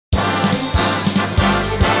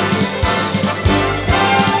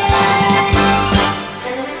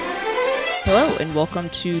and welcome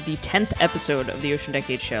to the 10th episode of the Ocean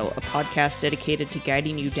Decade Show, a podcast dedicated to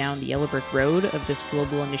guiding you down the yellow brick road of this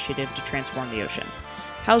global initiative to transform the ocean,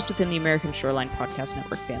 housed within the American Shoreline Podcast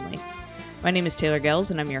Network family. My name is Taylor Gels,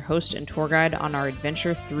 and I'm your host and tour guide on our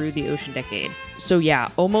adventure through the Ocean Decade. So yeah,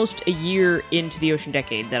 almost a year into the Ocean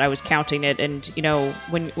Decade that I was counting it, and you know,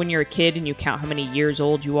 when you're a kid and you count how many years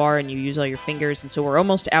old you are and you use all your fingers, and so we're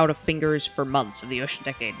almost out of fingers for months of the Ocean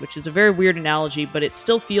Decade, which is a very weird analogy, but it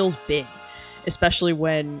still feels big, especially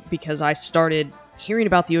because I started hearing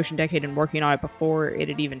about the Ocean Decade and working on it before it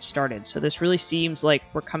had even started. So this really seems like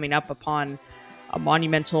we're coming up upon a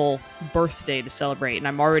monumental birthday to celebrate, and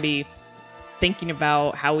I'm already thinking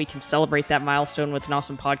about how we can celebrate that milestone with an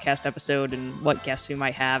awesome podcast episode and what guests we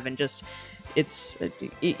might have, and just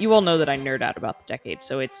you all know that I nerd out about the decade,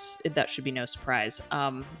 so that should be no surprise.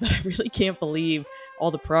 But I really can't believe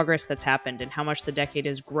all the progress that's happened and how much the decade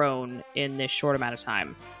has grown in this short amount of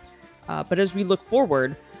time. But as we look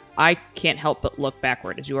forward, I can't help but look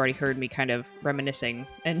backward, as you already heard me kind of reminiscing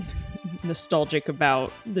and nostalgic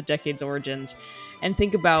about the decade's origins, and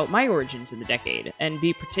think about my origins in the decade, and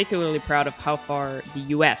be particularly proud of how far the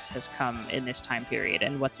U.S. has come in this time period,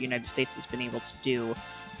 and what the United States has been able to do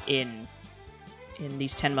in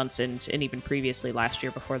these 10 months and even previously last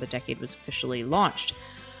year before the decade was officially launched.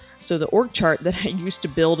 So the org chart that I used to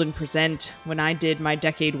build and present when I did my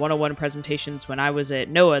Decade 101 presentations when I was at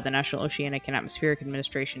NOAA, the National Oceanic and Atmospheric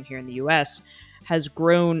Administration here in the U.S., has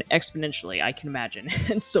grown exponentially, I can imagine.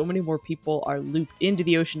 And so many more people are looped into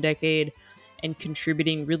the Ocean Decade and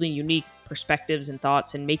contributing really unique perspectives and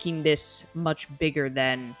thoughts, and making this much bigger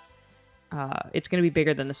than it's going to be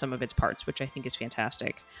bigger than the sum of its parts, which I think is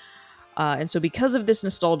fantastic. And so because of this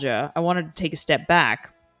nostalgia, I wanted to take a step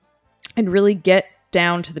back and really get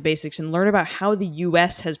down to the basics and learn about how the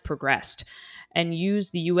U.S. has progressed, and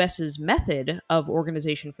use the U.S.'s method of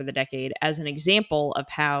organization for the decade as an example of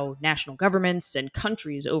how national governments and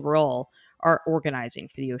countries overall are organizing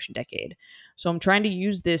for the Ocean Decade. So I'm trying to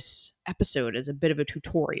use this episode as a bit of a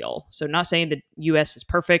tutorial. So not saying that U.S. is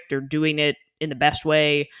perfect or doing it in the best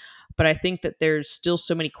way, but I think that there's still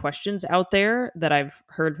so many questions out there that I've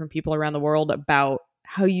heard from people around the world about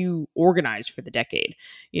how you organize for the decade.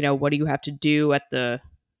 You know, what do you have to do at the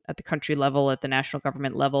country level, at the national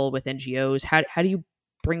government level, with NGOs? How do you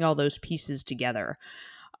bring all those pieces together?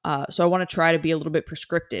 So I want to try to be a little bit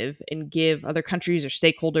prescriptive and give other countries or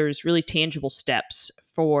stakeholders really tangible steps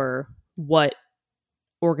for what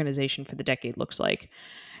organization for the decade looks like.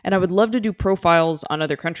 And I would love to do profiles on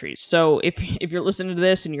other countries. So if you're listening to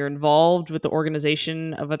this and you're involved with the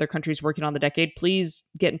organization of other countries working on the decade, please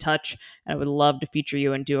get in touch. And I would love to feature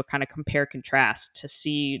you and do a kind of compare contrast to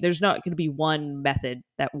see there's not going to be one method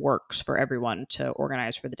that works for everyone to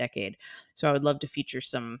organize for the decade. So I would love to feature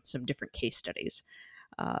some different case studies.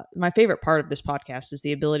 My favorite part of this podcast is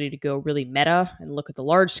the ability to go really meta and look at the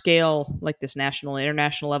large scale, like this national and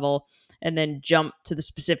international level, and then jump to the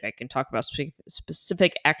specific and talk about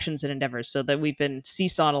specific actions and endeavors, so that we've been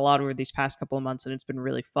seesawing a lot over these past couple of months, and it's been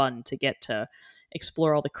really fun to get to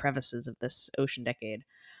explore all the crevices of this Ocean Decade.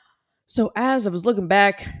 So as I was looking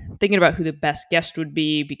back, thinking about who the best guest would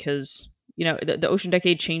be, because you know the Ocean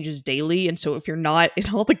Decade changes daily, and so if you're not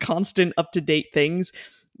in all the constant up-to-date things,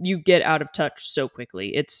 you get out of touch so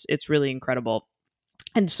quickly. It's really incredible.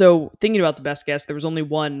 And so thinking about the best guest, there was only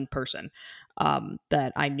one person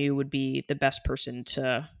that I knew would be the best person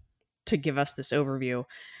to give us this overview.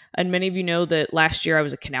 And many of you know that last year I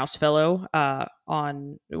was a Knaus Fellow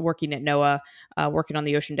on working at NOAA, working on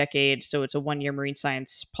the Ocean Decade. So it's a 1-year marine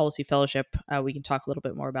science policy fellowship. We can talk a little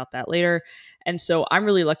bit more about that later. And so I'm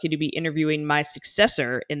really lucky to be interviewing my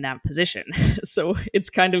successor in that position. So it's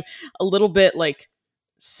kind of a little bit like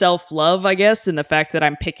self-love, I guess, in the fact that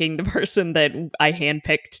I'm picking the person that I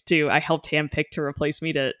helped handpick to replace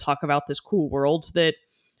me to talk about this cool world that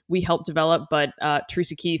we helped develop. But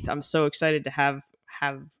Teresa Keith, I'm so excited to have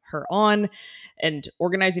her on, and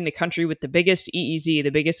organizing the country with the biggest EEZ,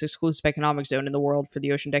 the biggest exclusive economic zone in the world for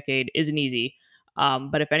the Ocean Decade, isn't easy.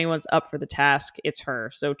 But if anyone's up for the task, it's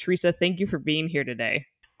her. So Teresa, thank you for being here today.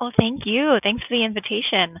 Well, thank you. Thanks for the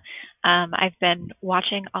invitation. I've been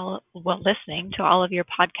listening to all of your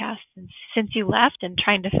podcasts since you left, and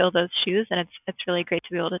trying to fill those shoes. And it's really great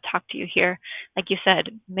to be able to talk to you here, like you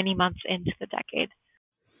said, many months into the decade.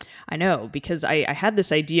 I know, because I had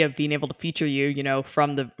this idea of being able to feature you, you know,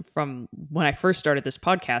 from when I first started this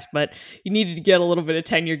podcast, but you needed to get a little bit of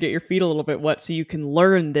tenure, get your feet a little bit wet, so you can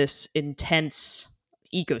learn this intense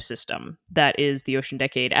ecosystem that is the Ocean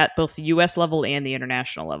Decade at both the U.S. level and the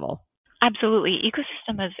international level. Absolutely.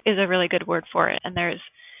 Ecosystem is a really good word for it. And there's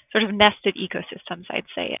sort of nested ecosystems, I'd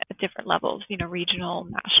say, at different levels, regional,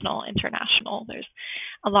 national, international. There's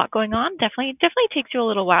a lot going on. Definitely takes you a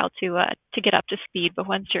little while to get up to speed, but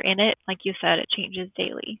once you're in it, like you said, it changes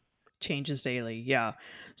daily. Changes daily, yeah.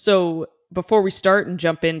 So before we start and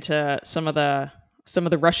jump into some of the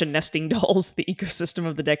Russian nesting dolls, the ecosystem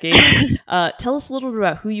of the decade, tell us a little bit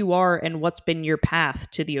about who you are and what's been your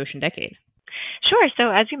path to the Ocean Decade. Sure. So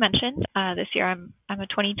as you mentioned, this year I'm a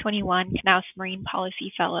 2021 Knauss Marine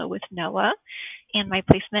Policy Fellow with NOAA, and my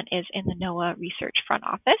placement is in the NOAA Research Front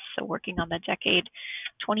Office, so working on the decade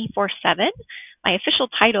 24/7. My official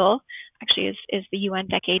title actually is the UN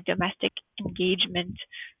Decade Domestic Engagement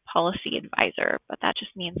Policy Advisor, but that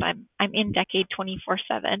just means I'm in decade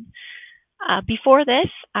 24/7. Before this,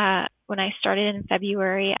 when I started in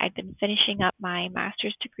February, I'd been finishing up my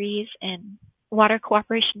master's degrees in water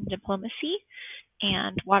cooperation and diplomacy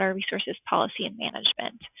and water resources policy and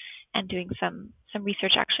management, and doing some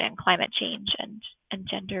research actually on climate change and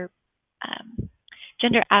gender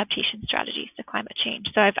adaptation strategies to climate change.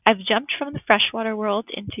 So I've jumped from the freshwater world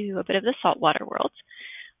into a bit of the saltwater world,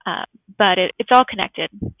 but it's all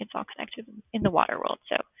connected. It's all connected in the water world.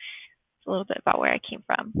 So it's a little bit about where I came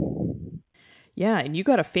from. Yeah, and you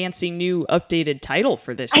got a fancy new updated title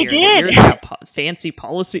for this I year. did. Fancy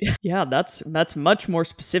policy. Yeah, that's much more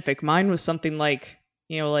specific. Mine was something like,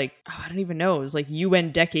 I don't even know. It was like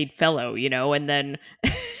UN Decade Fellow, and then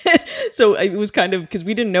so it was kind of because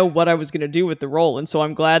we didn't know what I was going to do with the role, and so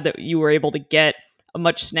I'm glad that you were able to get a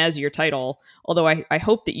much snazzier title. Although I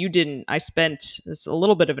hope that you didn't. I spent this a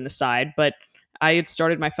little bit of an aside, but I had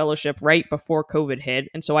started my fellowship right before COVID hit.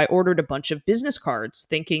 And so I ordered a bunch of business cards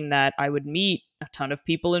thinking that I would meet a ton of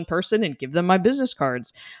people in person and give them my business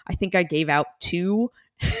cards. I think I gave out 2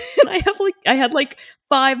 and I had like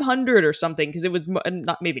 500 or something because it was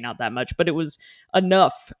maybe not that much, but it was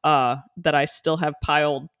enough that I still have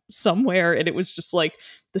piled somewhere. And it was just like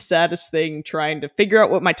the saddest thing trying to figure out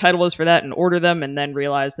what my title was for that and order them and then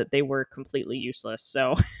realize that they were completely useless.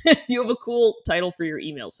 So you have a cool title for your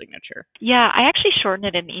email signature. Yeah, I actually shortened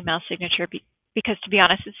it in email signature because, to be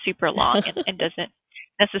honest, it's super long and doesn't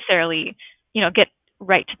necessarily, get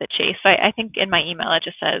right to the chase. So I think in my email it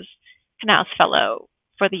just says Knauss Fellow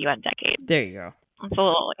for the UN Decade. There you go. It's a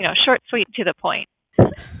little, short, sweet, to the point.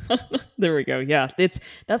 There we go. Yeah,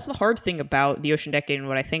 that's the hard thing about the Ocean Decade, and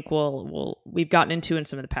what I think we've gotten into in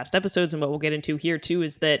some of the past episodes, and what we'll get into here too,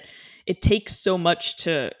 is that it takes so much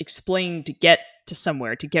to explain to get to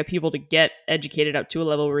somewhere, to get people to get educated up to a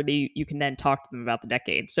level where you can then talk to them about the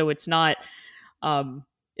decade. So it's not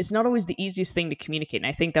always the easiest thing to communicate, and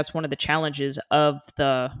I think that's one of the challenges of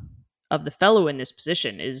the fellow in this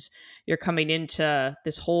position is you're coming into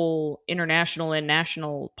this whole international and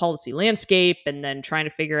national policy landscape and then trying to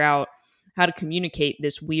figure out how to communicate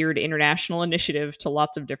this weird international initiative to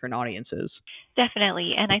lots of different audiences.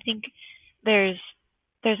 Definitely. And I think there's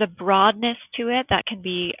a broadness to it that can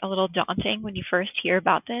be a little daunting when you first hear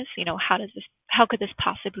about this. How could this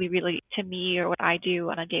possibly relate to me or what I do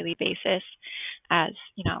on a daily basis as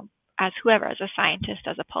whoever, as a scientist,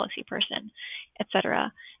 as a policy person,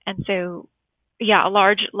 etc. And so, yeah, a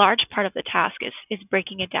large part of the task is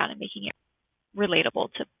breaking it down and making it relatable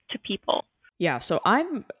to people. Yeah, so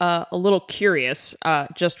I'm a little curious,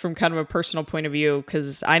 just from kind of a personal point of view,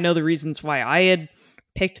 because I know the reasons why I had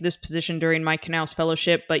picked this position during my Knauss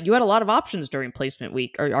Fellowship, but you had a lot of options during placement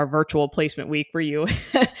week, or our virtual placement week, where you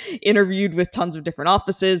interviewed with tons of different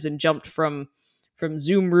offices and jumped from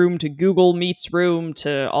Zoom room to Google Meets room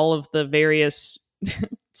to all of the various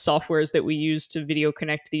softwares that we use to video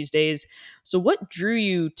connect these days. So what drew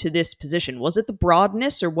you to this position? Was it the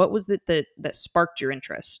broadness, or what was it that sparked your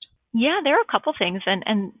interest? Yeah, there are a couple things,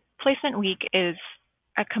 and placement week is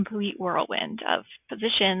a complete whirlwind of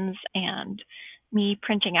positions and me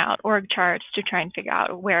printing out org charts to try and figure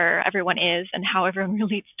out where everyone is and how everyone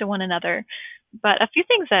relates to one another. But a few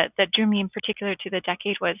things that drew me in particular to the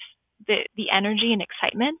decade was the energy and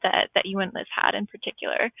excitement that you and Liz had in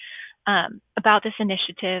particular about this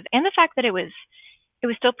initiative, and the fact that it was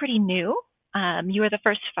still pretty new. You were the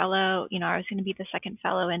first fellow, I was going to be the second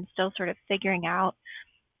fellow, and still sort of figuring out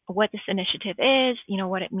what this initiative is,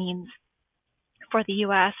 what it means for the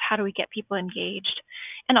U.S., how do we get people engaged,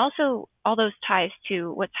 and also all those ties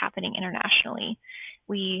to what's happening internationally.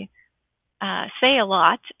 We say a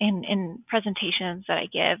lot in presentations that I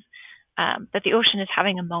give that the ocean is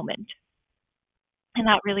having a moment, and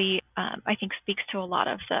that really I think speaks to a lot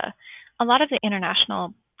of the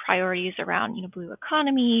international priorities around, blue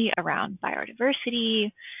economy, around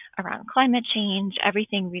biodiversity, around climate change,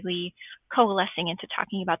 everything really coalescing into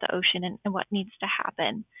talking about the ocean and what needs to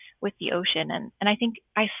happen with the ocean. And I think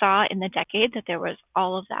I saw in the decade that there was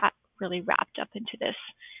all of that really wrapped up into this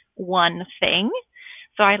one thing.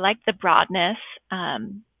 So I like the broadness.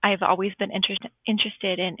 I've always been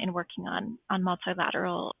interested in working on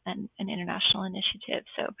multilateral and international initiatives.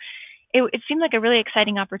 So it seemed like a really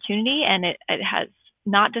exciting opportunity, and it has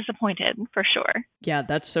not disappointed for sure. Yeah,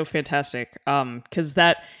 that's so fantastic. Because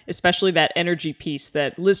that, especially that energy piece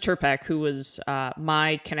that Liz Turpak, who was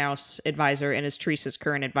my Knaus advisor and is Teresa's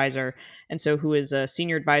current advisor, and so who is a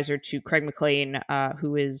senior advisor to Craig McLean,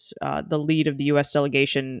 who is the lead of the U.S.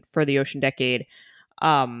 delegation for the Ocean Decade.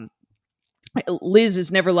 Liz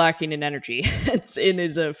is never lacking in energy and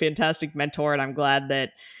is a fantastic mentor, and I'm glad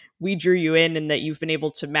that we drew you in and that you've been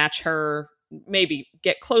able to match her, maybe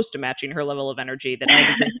get close to matching her level of energy. That I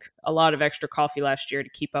had to drink a lot of extra coffee last year to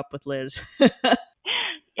keep up with Liz.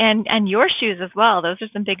 And your shoes as well. Those are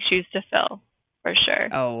some big shoes to fill, for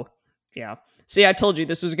sure. Oh, yeah. See, I told you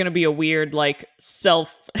this was going to be a weird, like,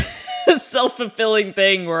 self-fulfilling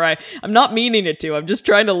thing where I'm not meaning it to. I'm just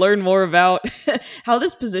trying to learn more about how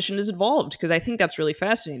this position is evolved, because I think that's really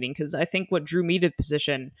fascinating, because I think what drew me to the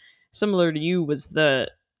position, similar to you, was the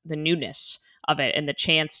newness of it and the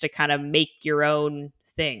chance to kind of make your own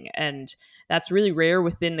thing. And that's really rare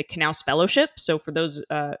within the Knaus Fellowship. So for those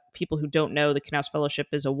people who don't know, the Knaus Fellowship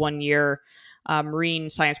is a 1-year marine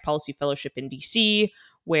science policy fellowship in DC,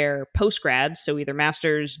 where postgrads, so either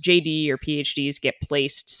masters, JD, or PhDs, get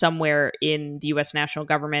placed somewhere in the U.S. national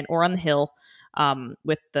government or on the Hill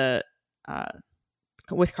with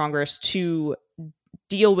Congress to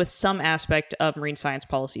deal with some aspect of marine science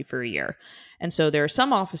policy for a year. And so there are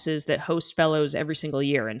some offices that host fellows every single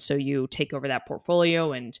year. And so you take over that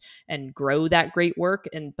portfolio and grow that great work.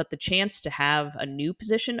 But the chance to have a new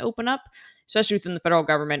position open up, especially within the federal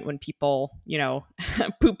government, when people,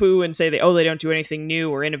 poo-poo and say they don't do anything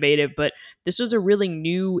new or innovative, but this was a really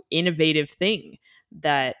new, innovative thing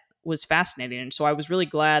that was fascinating. And so I was really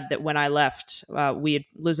glad that when I left,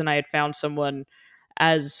 Liz and I had found someone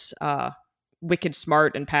as wicked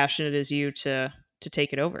smart and passionate as you to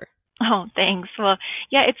take it over. Oh, thanks. Well,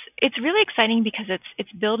 yeah, it's really exciting because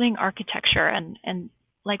it's building architecture and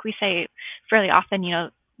like we say fairly often,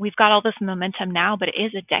 we've got all this momentum now, but it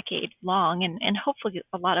is a decade long, and hopefully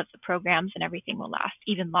a lot of the programs and everything will last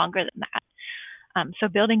even longer than that. So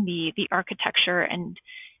building the architecture and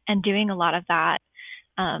doing a lot of that,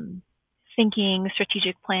 thinking,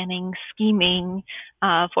 strategic planning, scheming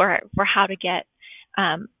for how to get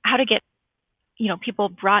people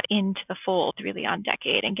brought into the fold really on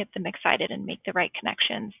Decade and get them excited and make the right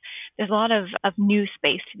connections. There's a lot of new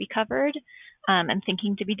space to be covered and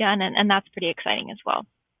thinking to be done, and that's pretty exciting as well.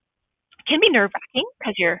 It can be nerve-wracking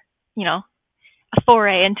because you're, a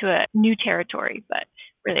foray into a new territory, but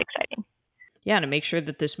really exciting. Yeah, to make sure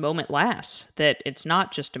that this moment lasts, that it's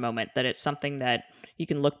not just a moment, that it's something that you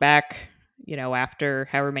can look back, after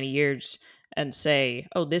however many years and say,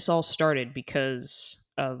 oh, this all started because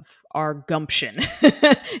of our gumption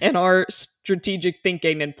and our strategic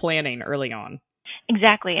thinking and planning early on.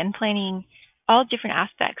 Exactly, and planning all different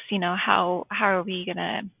aspects. How are we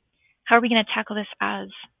gonna tackle this as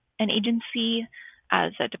an agency,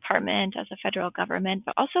 as a department, as a federal government,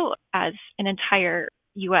 but also as an entire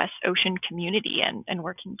U.S. ocean community and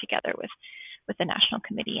working together with the National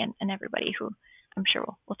Committee and everybody who I'm sure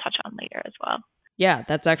we'll touch on later as well. Yeah,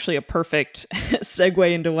 that's actually a perfect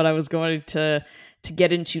segue into what I was going to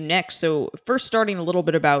get into next. So first, starting a little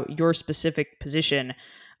bit about your specific position,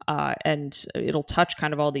 and it'll touch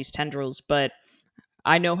kind of all these tendrils, but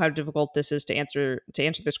I know how difficult this is to answer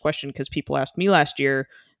this question because people asked me last year.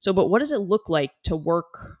 So, but what does it look like to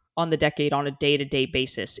work on the Decade on a day-to-day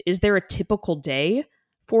basis? Is there a typical day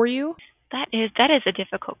for you? That is a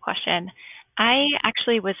difficult question. I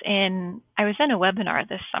actually was in a webinar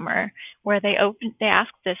this summer where they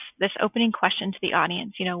asked this opening question to the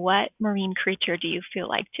audience, what marine creature do you feel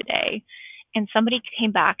like today? And somebody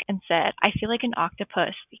came back and said, I feel like an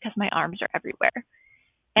octopus because my arms are everywhere.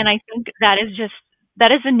 And I think that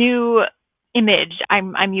is a new image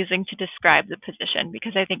I'm using to describe the position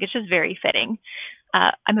because I think it's just very fitting.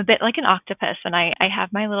 I'm a bit like an octopus, and I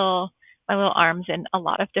have my little arms in a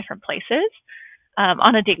lot of different places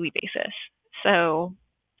on a daily basis. So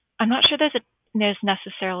I'm not sure there's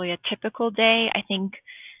necessarily a typical day. I think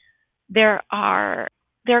there are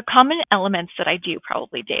common elements that I do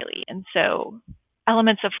probably daily. And so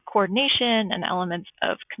elements of coordination and elements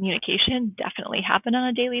of communication definitely happen on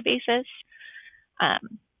a daily basis.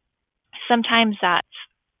 Sometimes that's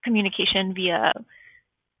communication via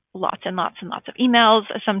lots and lots and lots of emails.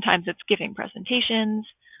 Sometimes it's giving presentations.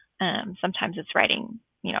 Sometimes it's writing,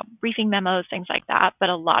 briefing memos, things like that, but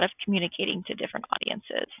a lot of communicating to different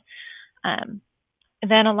audiences.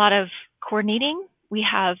 Then a lot of coordinating. We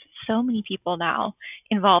have so many people now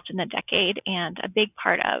involved in the decade, and a big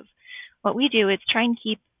part of what we do is try and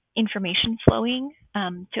keep information flowing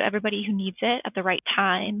to everybody who needs it at the right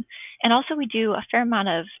time. And also we do a fair amount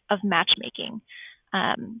of matchmaking.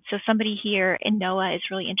 So somebody here in NOAA is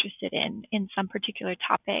really interested in some particular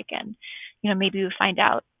topic, and maybe we find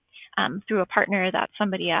out through a partner that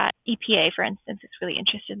somebody at EPA, for instance, is really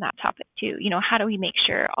interested in that topic too. How do we make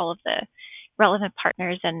sure all of the relevant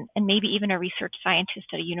partners and maybe even a research scientist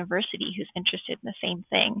at a university who's interested in the same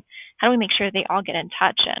thing, how do we make sure they all get in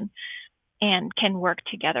touch and can work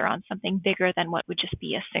together on something bigger than what would just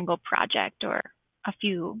be a single project or a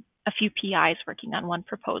few PIs working on one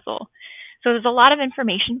proposal? So there's a lot of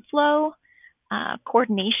information flow,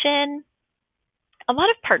 coordination, a lot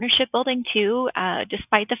of partnership building too.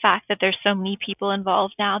 Despite the fact that there's so many people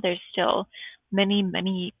involved now, there's still many,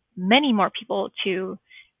 many, many more people to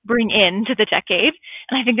bring into the decade,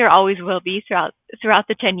 and I think there always will be throughout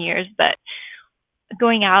the 10 years. But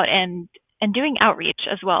going out and doing outreach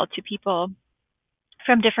as well to people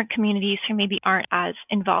from different communities who maybe aren't as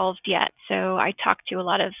involved yet. So I talk to a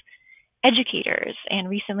lot of educators, and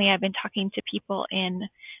recently I've been talking to people in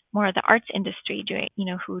more of the arts industry,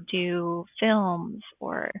 who do films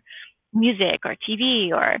or music or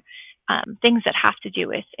TV or things that have to do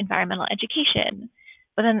with environmental education.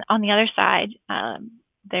 But then on the other side,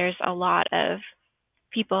 there's a lot of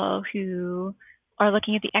people who are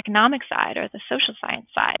looking at the economic side or the social science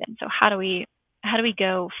side. And so how do we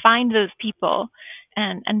go find those people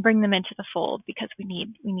and bring them into the fold, because we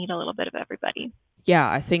need a little bit of everybody.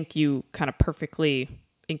 Yeah, I think you kind of perfectly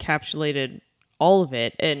encapsulated all of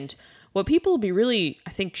it. And what people will be really,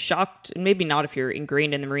 I think, shocked, and maybe not if you're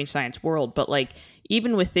ingrained in the marine science world, but like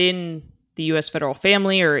even within the U.S. federal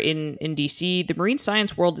family or in DC, the marine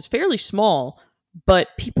science world is fairly small, but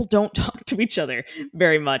people don't talk to each other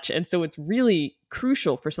very much. And so it's really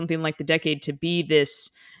crucial for something like the decade to be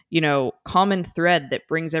this, common thread that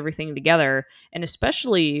brings everything together. And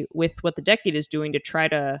especially with what the decade is doing to try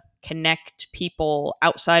to connect people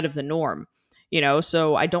outside of the norm.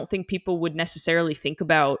 So I don't think people would necessarily think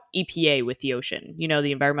about EPA with the ocean,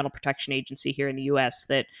 the Environmental Protection Agency here in the US,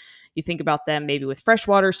 that you think about them maybe with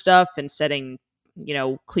freshwater stuff and setting,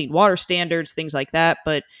 clean water standards, things like that.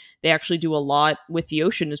 But they actually do a lot with the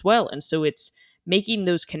ocean as well. And so it's making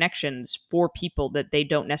those connections for people that they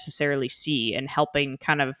don't necessarily see and helping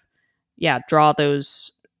kind of, draw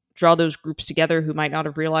those groups together who might not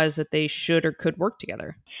have realized that they should or could work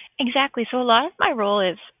together. Exactly. So a lot of my role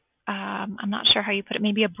is, I'm not sure how you put it,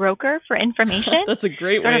 maybe a broker for information. That's a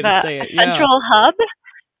great way to say it. A central hub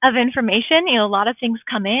of information. A lot of things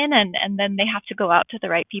come in and then they have to go out to the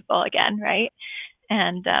right people again, right?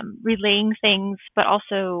 And relaying things, but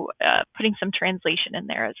also putting some translation in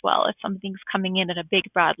there as well. If something's coming in at a big,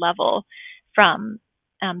 broad level from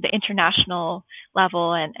the international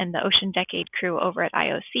level and the Ocean Decade crew over at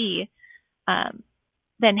IOC,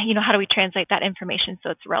 then how do we translate that information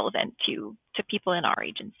so it's relevant to people in our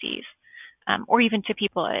agencies, or even to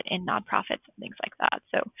people in nonprofits and things like that.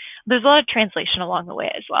 So there's a lot of translation along the way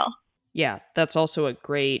as well. Yeah, that's also a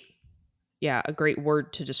great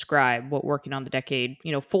word to describe what working on the decade,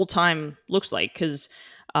 full-time looks like. Because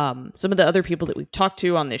some of the other people that we've talked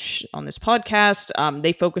to on this podcast,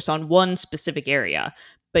 they focus on one specific area.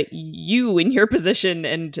 But you, in your position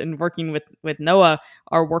and working with NOAA,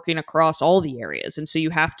 are working across all the areas. And so you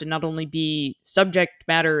have to not only be subject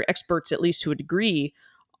matter experts, at least to a degree,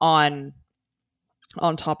 on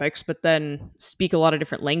topics, but then speak a lot of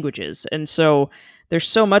different languages. And so there's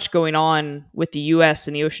so much going on with the US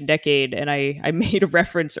and the Ocean Decade. And I made a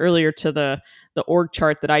reference earlier to the org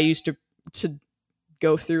chart that I used to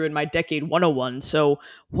go through in my Decade 101. So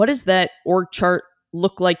what does that org chart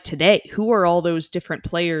look like today? Who are all those different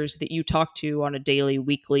players that you talk to on a daily,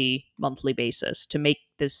 weekly, monthly basis to make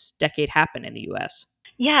this decade happen in the US?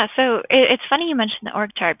 Yeah, so it's funny you mentioned the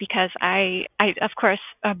org chart, because I of course,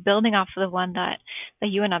 building off of the one that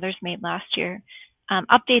you and others made last year,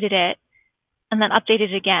 updated it, and then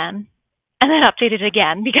updated it again, and then updated it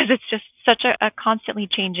again, because it's just such a constantly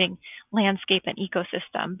changing landscape and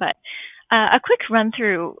ecosystem. But a quick run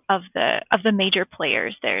through of the major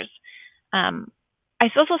players. There's I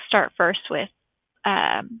suppose I'll start first with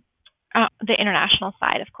the international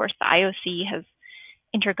side. Of course, the IOC has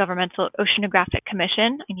Intergovernmental Oceanographic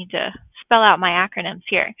Commission, I need to spell out my acronyms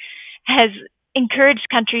here, has encouraged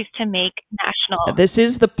countries to make national... This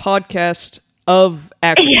is the podcast of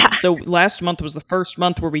acronyms. Yeah. So last month was the first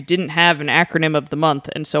month where we didn't have an acronym of the month,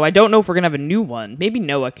 and so I don't know if we're gonna have a new one. Maybe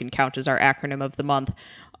NOAA can count as our acronym of the month,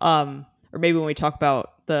 or maybe when we talk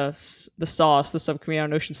about the SOS, the Subcommittee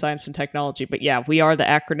on Ocean Science and Technology. But yeah, we are the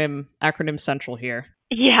acronym central here.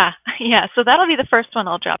 Yeah, yeah. So that'll be the first one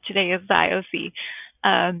I'll drop today is the IOC.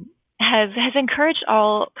 Has encouraged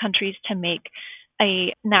all countries to make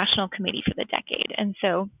a national committee for the decade. And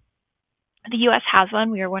so the US has one.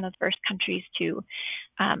 We are one of the first countries to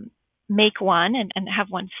make one and have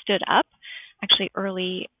one stood up actually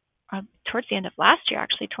early towards the end of last year,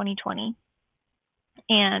 actually 2020.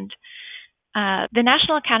 And the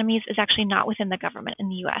National Academies is actually not within the government in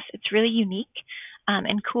the US. It's really unique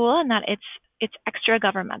and cool in that it's extra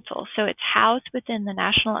governmental. So it's housed within the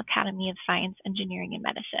National Academy of Science, Engineering, and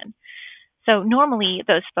Medicine. So normally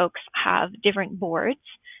those folks have different boards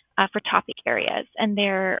for topic areas. And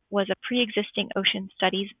there was a pre-existing ocean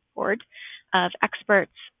studies board of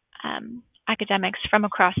experts, academics from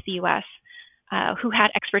across the US who had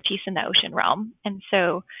expertise in the ocean realm. And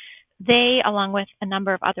so they, along with a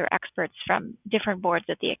number of other experts from different boards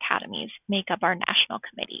at the academies, make up our national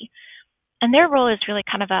committee. And their role is really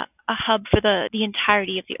kind of a hub for the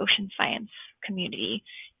entirety of the ocean science community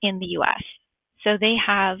in the US. So they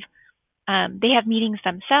have meetings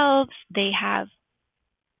themselves. They have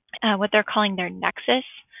what they're calling their nexus,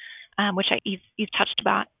 which you've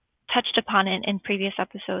touched upon in previous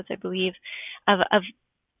episodes, I believe, of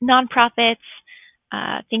nonprofits,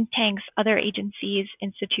 think tanks, other agencies,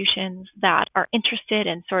 institutions that are interested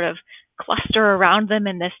and sort of cluster around them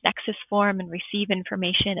in this nexus form and receive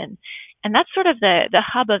information. And that's sort of the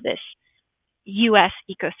hub of this US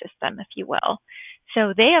ecosystem, if you will.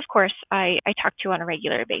 So they, of course, I talk to on a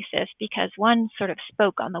regular basis because one sort of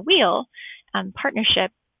spoke on the wheel,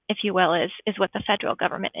 partnership, if you will, is what the federal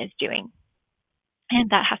government is doing. And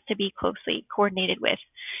that has to be closely coordinated with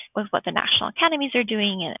what the national academies are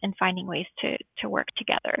doing and finding ways to work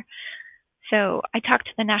together. So I talk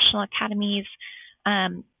to the national academies,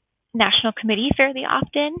 national committee fairly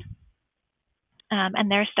often, and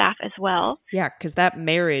their staff as well. Yeah, because that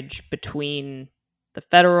marriage between the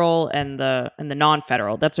federal and the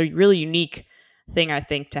non-federal, that's a really unique thing, I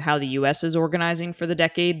think, to how the U.S. is organizing for the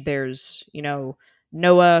decade. There's,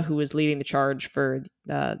 NOAA, who is leading the charge for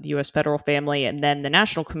the U.S. federal family, and then the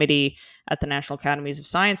National Committee at the National Academies of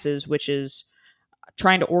Sciences, which is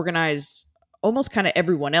trying to organize almost kind of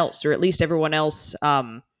everyone else, or at least everyone else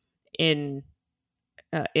in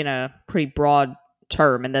a pretty broad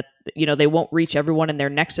term, and that they won't reach everyone in their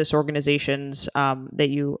nexus organizations that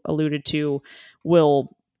you alluded to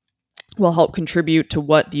will help contribute to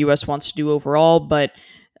what the U.S. wants to do overall, but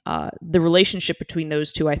the relationship between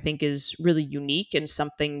those two, I think, is really unique and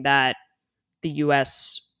something that the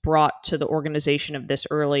U.S. brought to the organization of this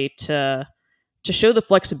early to show the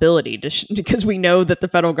flexibility, because we know that the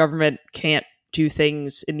federal government can't do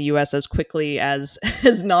things in the U.S. as quickly as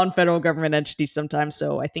non-federal government entities sometimes.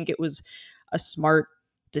 So I think it was a smart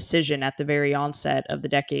decision at the very onset of the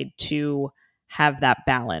decade to have that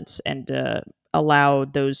balance and allow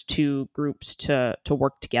those two groups to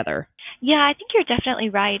work together. Yeah, I think you're definitely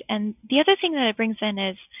right. And the other thing that it brings in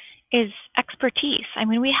is expertise. I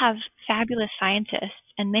mean, we have fabulous scientists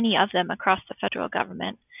and many of them across the federal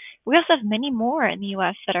government. We also have many more in the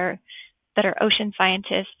U.S. that are ocean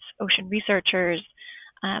scientists, ocean researchers,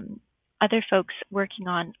 other folks working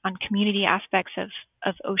on community aspects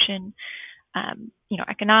of ocean,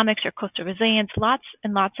 economics or coastal resilience. Lots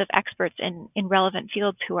and lots of experts in relevant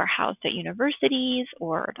fields who are housed at universities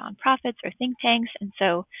or nonprofits or think tanks. And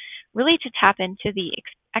so, really, to tap into the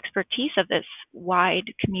expertise of this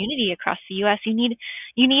wide community across the U.S., you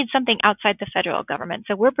need something outside the federal government.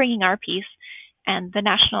 So we're bringing our piece, and the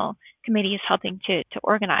National Committee is helping to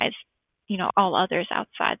organize, all others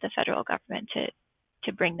outside the federal government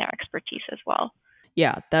to bring their expertise as well.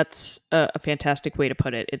 Yeah, that's a fantastic way to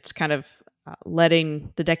put it. It's kind of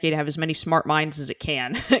letting the decade have as many smart minds as it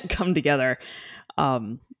can come together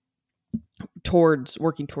towards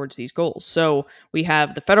working towards these goals. So we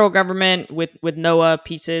have the federal government with NOAA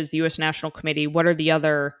pieces, the U.S. National Committee. What are the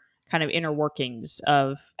other kind of inner workings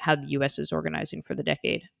of how the U.S. is organizing for the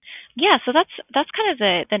decade? Yeah, so that's kind of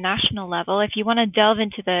the national level. If you want to delve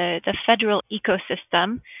into the federal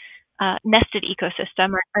ecosystem, nested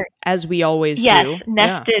ecosystem, or as we always yes,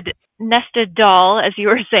 do, nested doll, as you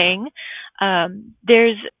were saying,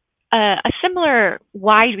 there's a similar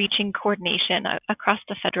wide-reaching coordination across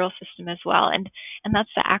the federal system as well, and that's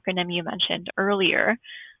the acronym you mentioned earlier,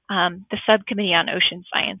 the Subcommittee on Ocean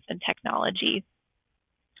Science and Technology,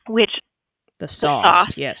 which the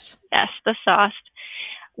SOST, yes, the SOST,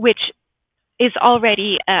 which is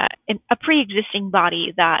already a pre-existing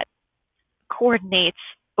body that coordinates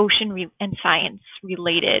ocean and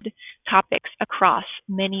science-related topics across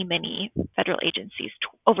many, many federal agencies,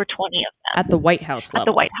 over 20 of them. At the White House level. At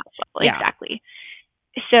the White House level, yeah. Exactly.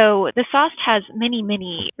 So the SOST has many,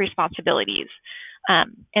 many responsibilities.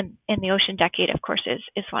 And the Ocean Decade, of course,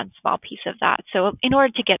 is one small piece of that. So in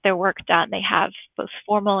order to get their work done, they have both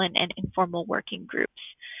formal and informal working groups.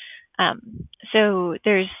 So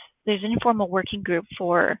there's an informal working group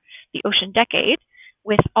for the Ocean Decade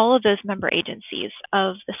with all of those member agencies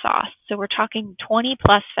of the SOST. So we're talking 20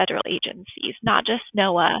 plus federal agencies, not just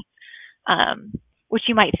NOAA, which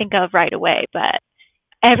you might think of right away, but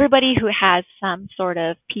everybody who has some sort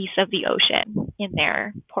of piece of the ocean in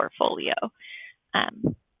their portfolio.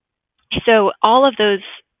 So all of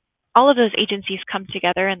those agencies come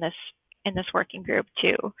together in this working group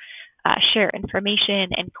to share information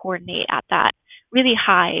and coordinate at that really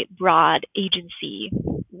high, broad,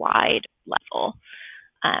 agency-wide level.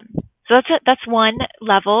 So that's one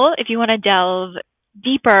level. If you want to delve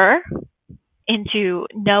deeper into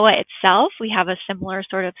NOAA itself, we have a similar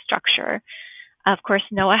sort of structure. Of course,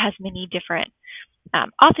 NOAA has many different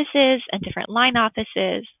offices and different line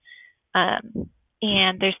offices.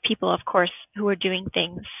 And there's people, of course, who are doing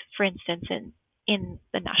things, for instance, in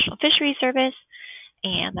the National Fisheries Service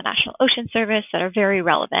and the National Ocean Service that are very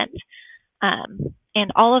relevant.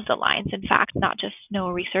 And all of the lines, in fact, not just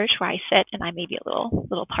NOAA Research, where I sit, and I may be a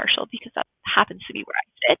little partial because that happens to be where I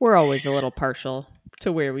sit. We're always a little partial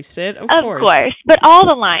to where we sit, of course. But all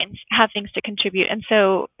the lines have things to contribute. And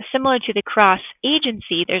so similar to the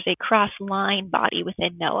cross-agency, there's a cross-line body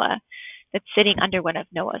within NOAA that's sitting under one of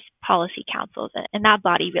NOAA's policy councils. And that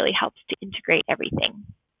body really helps to integrate everything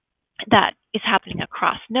that is happening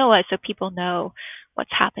across NOAA so people know what's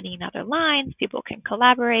happening in other lines, people can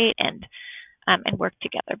collaborate and work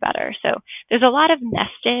together better. So there's a lot of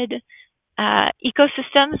nested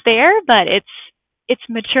ecosystems there, but it's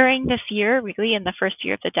maturing this year, really in the first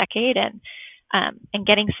year of the decade, and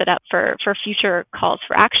getting set up for future calls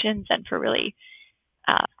for actions and for really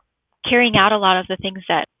carrying out a lot of the things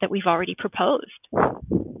that we've already proposed.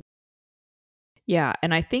 Yeah,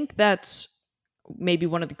 and I think that's maybe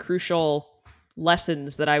one of the crucial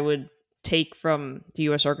lessons that I would take from the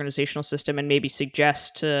U.S. organizational system and maybe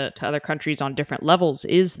suggest to other countries on different levels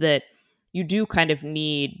is that you do kind of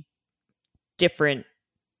need different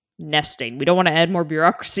nesting. We don't want to add more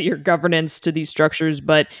bureaucracy or governance to these structures,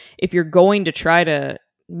 but if you're going to try to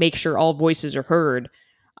make sure all voices are heard,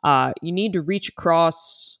 you need to reach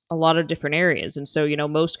across a lot of different areas. And so,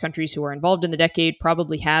 most countries who are involved in the decade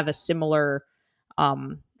probably have a similar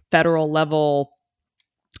federal level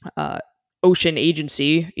ocean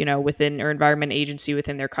agency, within, or environment agency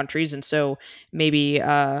within their countries. And so maybe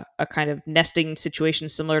a kind of nesting situation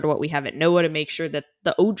similar to what we have at NOAA to make sure that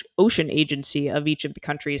the ocean agency of each of the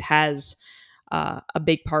countries has a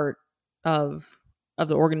big part of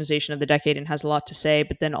the organization of the decade and has a lot to say,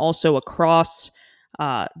 but then also across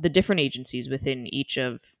the different agencies within each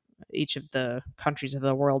of the countries of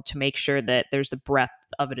the world to make sure that there's the breadth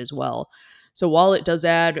of it as well. So while it does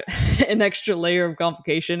add an extra layer of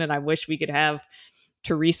complication, and I wish we could have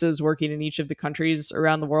Teresa's working in each of the countries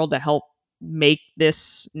around the world to help make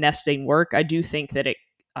this nesting work, I do think that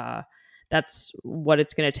that's what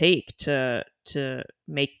it's going to take to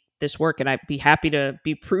make this work. And I'd be happy to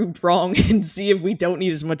be proved wrong and see if we don't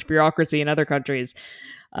need as much bureaucracy in other countries.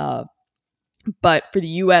 But for the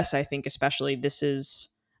U.S., I think especially this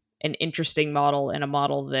is an interesting model and a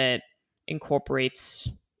model that incorporates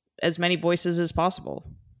as many voices as possible.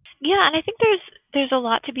 Yeah, and I think there's a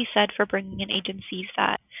lot to be said for bringing in agencies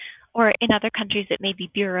or in other countries it may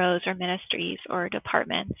be bureaus or ministries or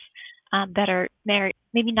departments that are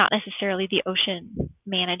maybe not necessarily the ocean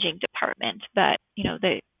managing department, but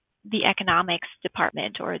the economics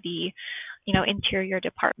department or the interior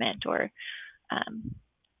department or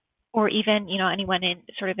even anyone in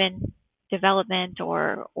development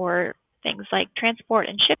or things like transport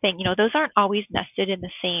and shipping. Those aren't always nested in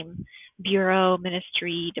the same bureau,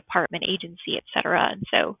 ministry, department, agency, etc. And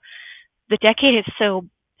so the decade is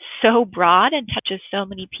so broad and touches so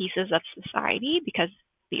many pieces of society because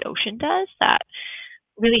the ocean does, that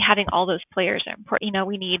really having all those players are important.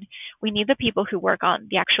 We need the people who work on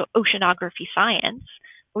the actual oceanography science.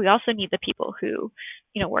 We also need the people who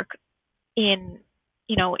work in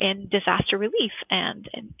disaster relief and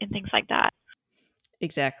things like that.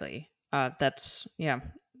 Exactly.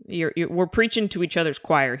 We're preaching to each other's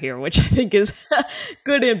choir here, which I think is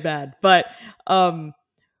good and bad. But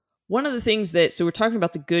One of the things that, so we're talking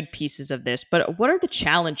about the good pieces of this, but what are the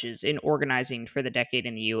challenges in organizing for the decade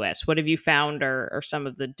in the US? What have you found are some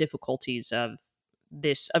of the difficulties of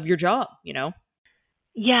your job,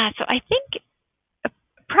 Yeah, so I think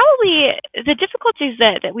probably the difficulties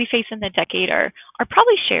that we face in the decade are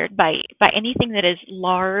probably shared by anything that is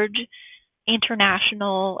large,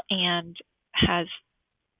 international, and has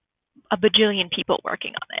a bajillion people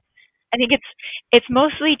working on it. I think it's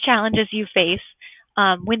mostly challenges you face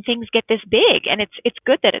when things get this big, and it's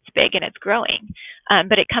good that it's big and it's growing,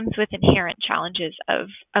 but it comes with inherent challenges of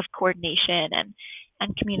coordination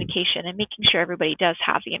and communication and making sure everybody does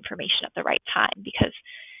have the information at the right time. Because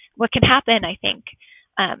what can happen, I think,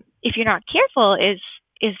 if you're not careful,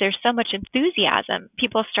 is there's so much enthusiasm,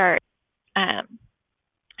 people start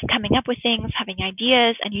coming up with things, having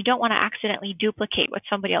ideas, and you don't want to accidentally duplicate what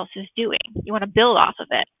somebody else is doing. You want to build off of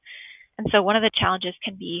it. And so one of the challenges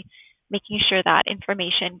can be making sure that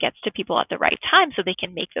information gets to people at the right time so they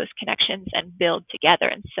can make those connections and build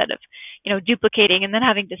together instead of, duplicating and then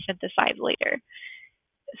having to synthesize later.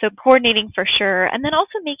 So coordinating for sure. And then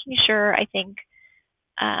also making sure, I think,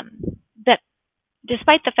 that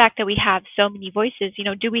despite the fact that we have so many voices,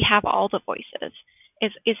 do we have all the voices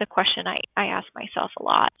is a question I ask myself a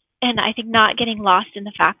lot. And I think not getting lost in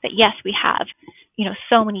the fact that, yes, we have,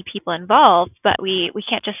 so many people involved, but we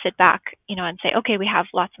can't just sit back, and say, okay, we have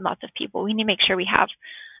lots and lots of people. We need to make sure we have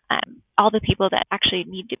all the people that actually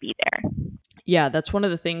need to be there. Yeah, that's one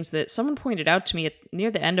of the things that someone pointed out to me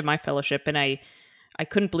near the end of my fellowship, and I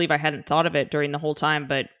couldn't believe I hadn't thought of it during the whole time.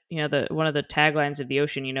 But one of the taglines of the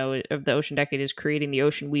ocean, of the Ocean Decade, is creating the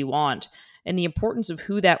ocean we want, and the importance of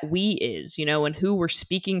who that we is, and who we're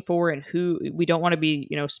speaking for, and who we don't want to be,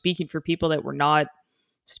 speaking for people that we're not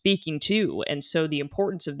speaking to. And so the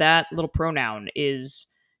importance of that little pronoun is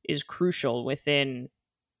crucial within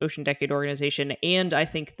Ocean Decade organization, and I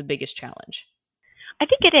think the biggest challenge. I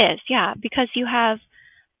think it is, yeah, because you have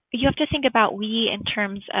to think about we in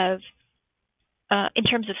terms of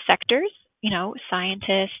sectors,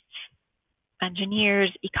 scientists,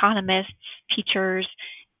 engineers, economists, teachers,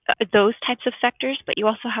 those types of sectors, but you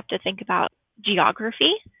also have to think about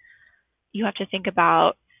geography. You have to think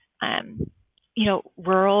about,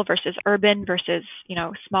 rural versus urban versus,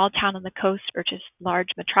 small town on the coast versus large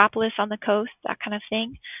metropolis on the coast, that kind of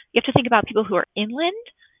thing. You have to think about people who are inland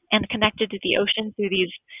and connected to the ocean through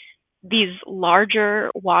these larger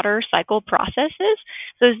water cycle processes.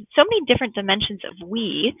 So there's so many different dimensions of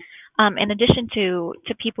we, in addition to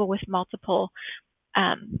people with multiple,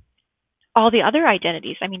 all the other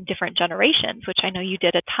identities. I mean, different generations, which I know you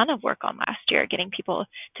did a ton of work on last year, getting people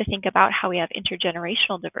to think about how we have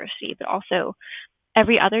intergenerational diversity, but also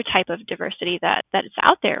every other type of diversity that is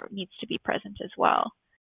out there needs to be present as well.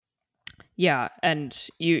 Yeah, and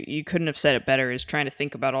you couldn't have said it better, is trying to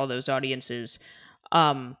think about all those audiences.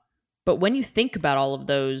 But when you think about all of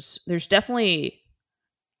those, there's definitely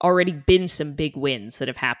already been some big wins that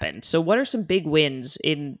have happened. So what are some big wins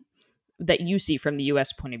that you see from the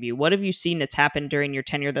US point of view? What have you seen that's happened during your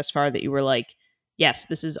tenure thus far that you were like, yes,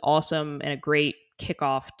 this is awesome and a great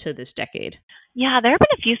kickoff to this decade? Yeah, there have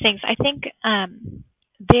been a few things. I think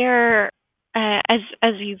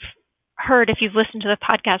as you've heard, if you've listened to the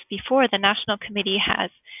podcast before, the National Committee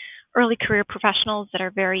has early career professionals that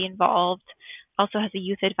are very involved, also has a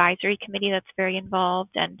youth advisory committee that's very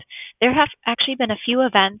involved. And there have actually been a few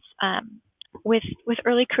events with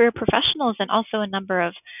early career professionals, and also a number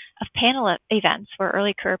of panel events where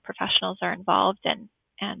early career professionals are involved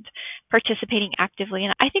and participating actively.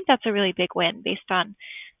 And I think that's a really big win based on,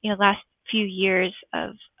 last few years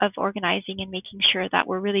of organizing and making sure that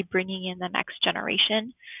we're really bringing in the next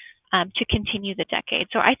generation to continue the decade.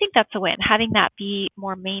 So I think that's a win, having that be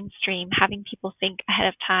more mainstream, having people think ahead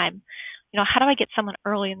of time, how do I get someone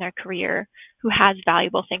early in their career who has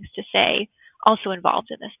valuable things to say also involved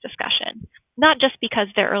in this discussion? Not just because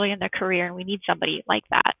they're early in their career and we need somebody like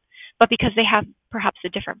that, but because they have perhaps a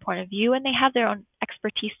different point of view and they have their own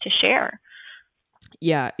expertise to share.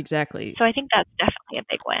 Yeah, exactly. So I think that's definitely a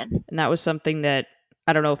big win. And that was something that,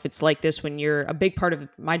 I don't know if it's like this when you're a big part of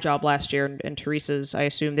my job last year, and Teresa's, I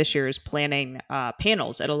assume this year, is planning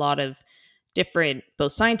panels at a lot of different,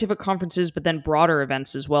 both scientific conferences, but then broader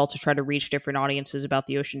events as well to try to reach different audiences about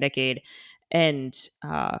the Ocean Decade. And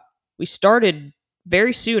we started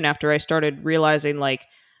very soon after I started realizing, like,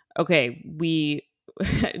 okay,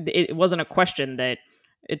 it wasn't a question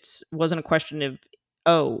of,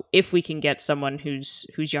 oh, if we can get someone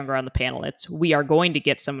who's younger on the panel. It's, we are going to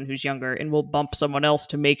get someone who's younger, and we'll bump someone else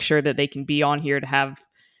to make sure that they can be on here to have,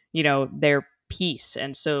 their piece.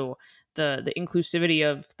 And so the inclusivity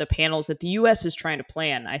of the panels that the US is trying to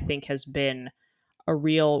plan, I think, has been a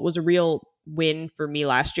real win for me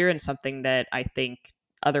last year, and something that I think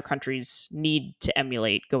other countries need to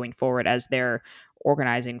emulate going forward as they're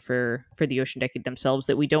organizing for the Ocean Decade themselves.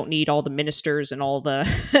 That we don't need all the ministers and all the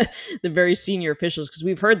the very senior officials, because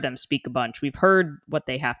we've heard them speak a bunch. We've heard what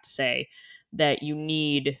they have to say. That you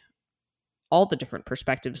need all the different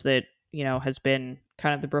perspectives that, has been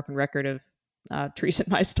kind of the broken record of Teresa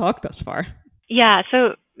and I's talk thus far. Yeah,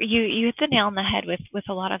 so you hit the nail on the head with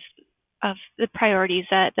a lot of the priorities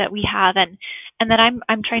that we have, and that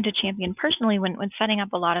I'm trying to champion personally when setting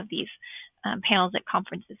up a lot of these panels at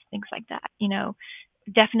conferences, things like that.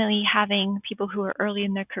 Definitely having people who are early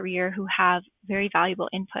in their career who have very valuable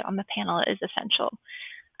input on the panel is essential.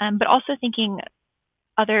 But also thinking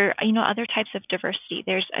other types of diversity.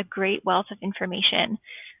 There's a great wealth of information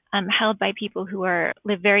held by people who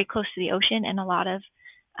live very close to the ocean in a lot of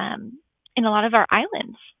our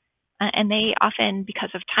islands. And they often, because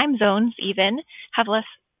of time zones even, have less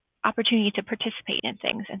opportunity to participate in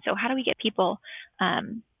things. And so how do we get people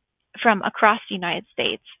from across the United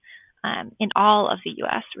States, in all of the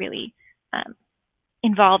U.S. really,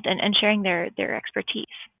 involved and sharing their expertise?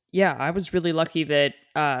 Yeah, I was really lucky that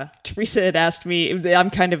Teresa had asked me. I'm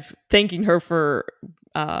kind of thanking her for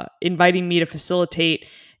inviting me to facilitate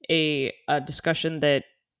a discussion that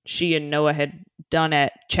she and NOAA had done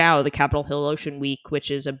at CHOW, the Capitol Hill Ocean Week,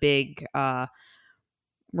 which is a big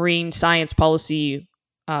marine science policy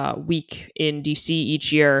week in DC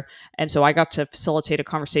each year. And so I got to facilitate a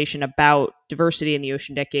conversation about diversity in the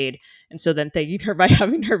Ocean Decade. And so then thanking her by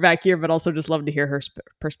having her back here, but also just love to hear her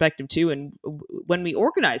perspective too. And when we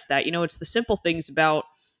organize that, it's the simple things about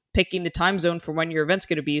picking the time zone for when your event's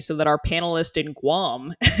going to be, so that our panelist in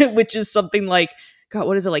Guam, which is something like, God,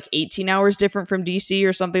 what is it, like 18 hours different from DC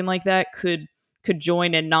or something like that, could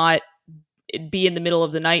join and not be in the middle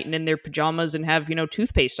of the night and in their pajamas and have,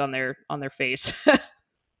 toothpaste on their face.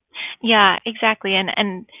 Yeah, exactly.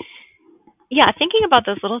 And yeah, thinking about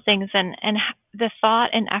those little things and the thought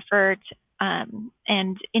and effort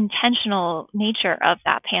and intentional nature of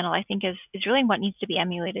that panel, I think is really what needs to be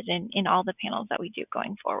emulated in all the panels that we do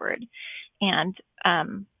going forward. And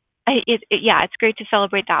it's great to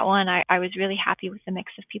celebrate that one. I was really happy with the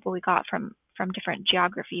mix of people we got from different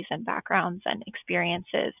geographies and backgrounds and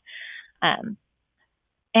experiences.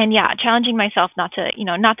 And yeah, challenging myself not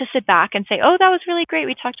to sit back and say, oh, that was really great,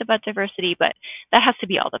 we talked about diversity, but that has to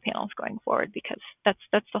be all the panels going forward, because that's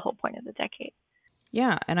the whole point of the decade.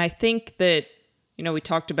 Yeah, and I think that, we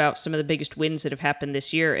talked about some of the biggest wins that have happened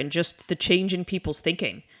this year, and just the change in people's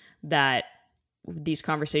thinking, that these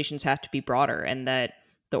conversations have to be broader, and that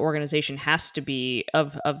the organization has to be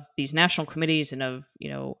of these national committees and of,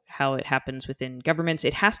 how it happens within governments.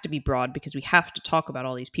 It has to be broad, because we have to talk about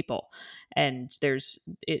all these people, and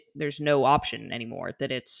there's no option anymore,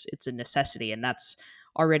 that it's a necessity. And that's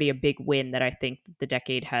already a big win that I think the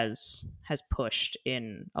decade has pushed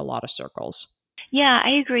in a lot of circles. Yeah,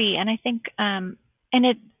 I agree. And I think,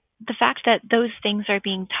 the fact that those things are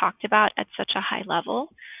being talked about at such a high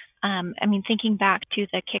level, thinking back to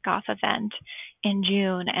the kickoff event in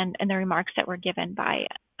June and the remarks that were given by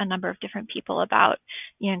a number of different people about,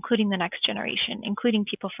 including the next generation, including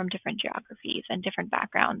people from different geographies and different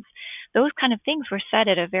backgrounds, those kind of things were said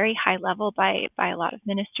at a very high level by a lot of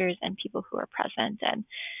ministers and people who are present.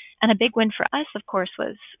 And a big win for us, of course,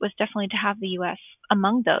 was definitely to have the U.S.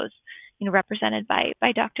 among those, represented by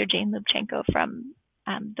Dr. Jane Lubchenco from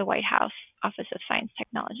the White House Office of Science,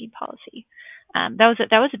 Technology Policy. That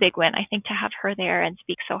was a big win, I think, to have her there and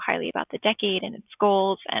speak so highly about the decade and its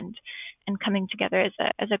goals and coming together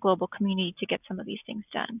as a global community to get some of these things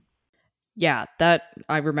done. Yeah, that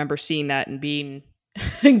I remember seeing that and being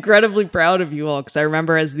incredibly proud of you all, because I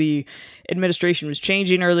remember as the administration was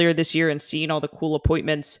changing earlier this year and seeing all the cool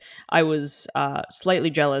appointments, I was slightly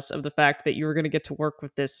jealous of the fact that you were going to get to work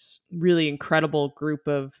with this really incredible group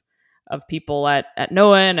of people at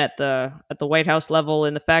NOAA and at the White House level,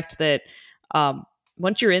 and the fact that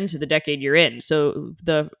once you're into the decade, you're in. So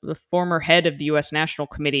the former head of the U.S. National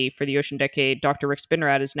Committee for the Ocean Decade, Dr. Rick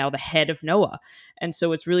Spinrad, is now the head of NOAA. And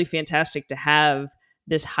so it's really fantastic to have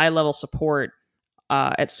this high-level support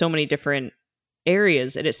at so many different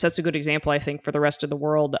areas. And it sets a good example, I think, for the rest of the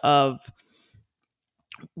world of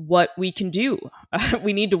what we can do.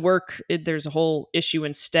 We need to work. There's a whole issue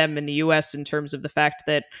in STEM in the US in terms of the fact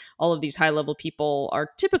that all of these high level people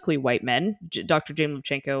are typically white men. Dr. Jane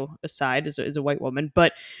Lubchenco aside is a white woman,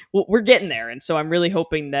 but we're getting there. And so I'm really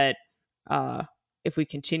hoping that if we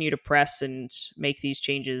continue to press and make these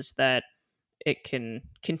changes, that it can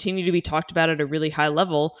continue to be talked about at a really high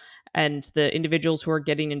level, and the individuals who are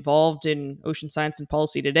getting involved in ocean science and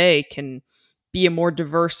policy today can be a more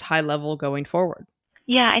diverse high level going forward.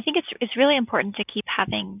 Yeah, I think it's really important to keep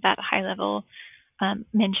having that high level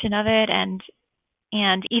mention of it, and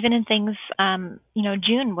even in things,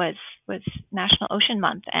 June was National Ocean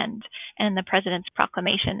Month, and in the president's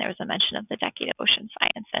proclamation there was a mention of the Decade of Ocean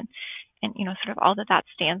Science, and sort of all that that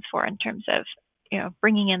stands for in terms of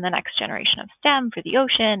bringing in the next generation of STEM for the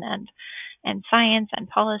ocean and science and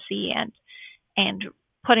policy and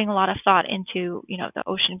putting a lot of thought into the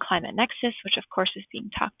ocean climate nexus, which of course is being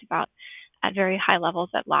talked about at very high levels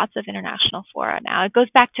at lots of international fora now. It goes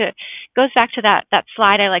back to that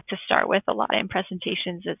slide I like to start with a lot in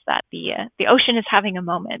presentations, is that the ocean is having a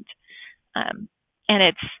moment, and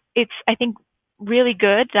it's I think really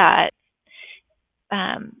good that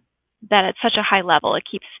that at such a high level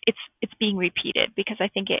it's being repeated, because I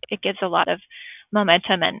think it gives a lot of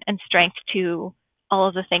momentum and strength to all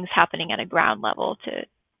of the things happening at a ground level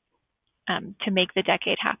to make the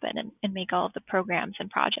decade happen and make all of the programs and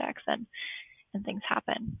projects and things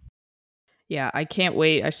happen. Yeah, I can't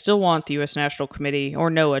wait. I still want the U.S. National Committee or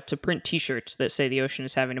NOAA to print T-shirts that say the ocean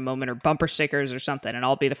is having a moment, or bumper stickers or something, and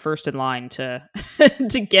I'll be the first in line to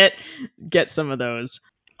to get some of those.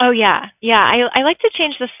 Oh yeah. I like to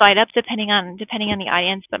change the slide up depending on the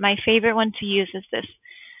audience, but my favorite one to use is this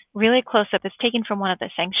really close up. It's taken from one of the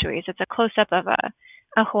sanctuaries. It's a close up of a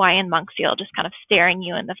Hawaiian monk seal just kind of staring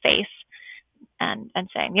you in the face and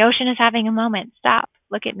saying, "The ocean is having a moment. Stop.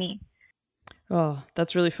 Look at me." Oh,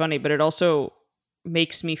 that's really funny, but it also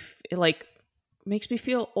makes me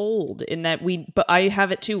feel old in that but I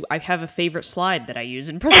have it too. I have a favorite slide that I use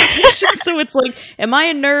in presentations. So it's like, am I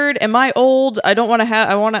a nerd? Am I old? I don't want to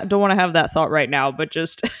have that thought right now, but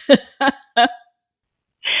just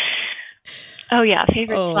Oh yeah,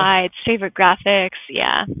 favorite slides, favorite graphics,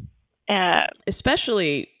 yeah.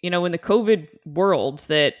 Especially, in the COVID world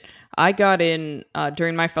that I got in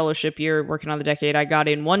during my fellowship year working on the decade. I got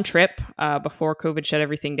in one trip before COVID shut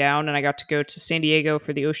everything down, and I got to go to San Diego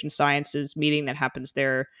for the Ocean Sciences meeting that happens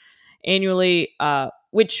there annually,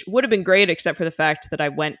 which would have been great except for the fact that I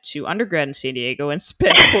went to undergrad in San Diego and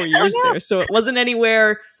spent 4 years there. So it wasn't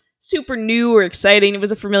anywhere super new or exciting. It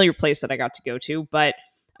was a familiar place that I got to go to. But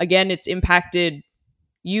again, it's impacted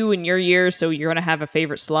you and your year, so you're going to have a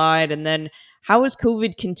favorite slide. And then how has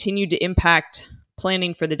COVID continued to impact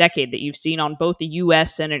planning for the decade that you've seen on both the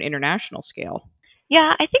U.S. and an international scale?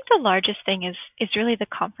 Yeah, I think the largest thing is really the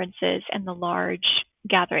conferences and the large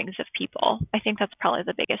gatherings of people. I think that's probably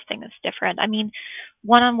the biggest thing that's different. I mean,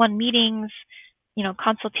 one-on-one meetings,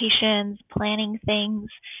 consultations, planning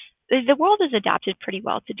things. The world has adapted pretty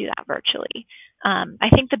well to do that virtually. I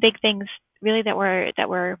think the big things really that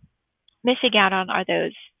we're missing out on are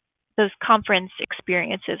those conference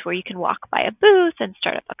experiences where you can walk by a booth and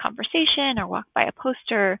start up a conversation, or walk by a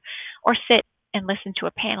poster, or sit and listen to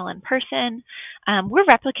a panel in person. We're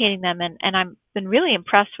replicating them, and I've been really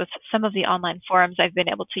impressed with some of the online forums I've been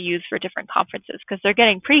able to use for different conferences, because they're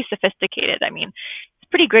getting pretty sophisticated. I mean, it's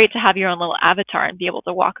pretty great to have your own little avatar and be able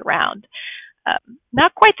to walk around.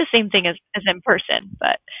 Not quite the same thing as in person,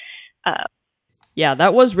 but yeah,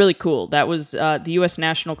 that was really cool. That was the U.S.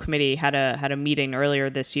 National Committee had a meeting earlier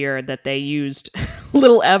this year that they used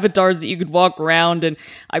little avatars that you could walk around, and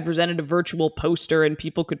I presented a virtual poster and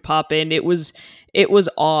people could pop in. It was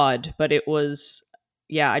odd, but it was,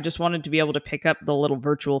 yeah, I just wanted to be able to pick up the little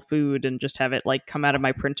virtual food and just have it like come out of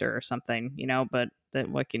my printer or something, but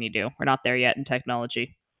what can you do? We're not there yet in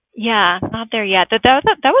technology. Yeah, not there yet. That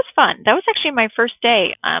was fun. That was actually my first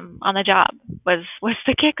day on the job. Was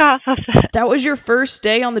the kickoff of the... That was your first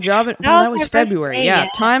day on the job? That was February. Day, yeah,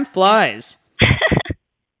 time flies.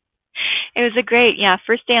 It was a great,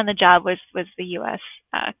 first day on the job was the U.S.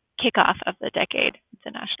 Kickoff of the decade,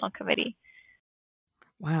 the National Committee.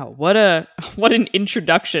 Wow, what an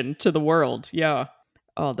introduction to the world. Yeah.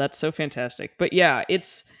 Oh, that's so fantastic. But yeah,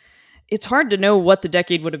 it's hard to know what the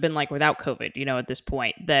decade would have been like without COVID, at this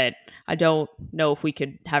point. That I don't know if we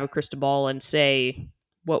could have a crystal ball and say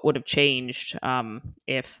what would have changed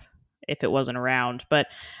if it wasn't around. But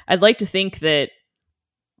I'd like to think that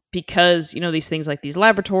because, these things like these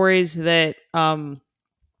laboratories that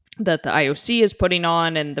that the IOC is putting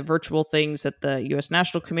on and the virtual things that the U.S.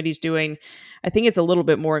 National Committee is doing, I think it's a little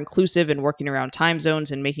bit more inclusive in working around time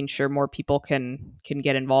zones and making sure more people can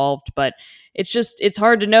get involved. But it's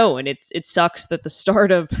hard to know. And it sucks that the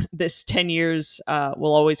start of this 10 years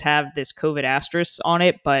will always have this COVID asterisk on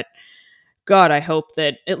it. But God, I hope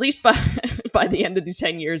that at least by the end of the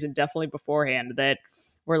 10 years, and definitely beforehand, that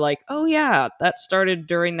we're like, oh yeah, that started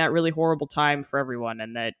during that really horrible time for everyone,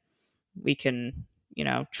 and that we can,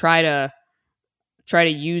 try to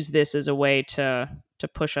use this as a way to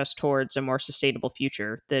push us towards a more sustainable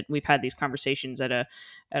future. That we've had these conversations at a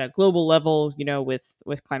global level,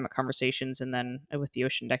 with climate conversations, and then with the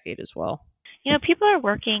Ocean Decade as well. People are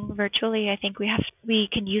working virtually. I think we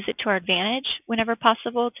can use it to our advantage whenever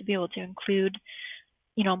possible to be able to include,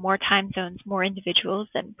 more time zones, more individuals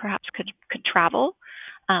than perhaps could travel.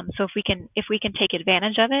 So if we can take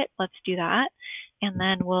advantage of it, let's do that. And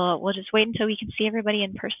then we'll just wait until we can see everybody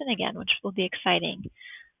in person again, which will be exciting.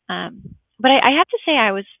 But I have to say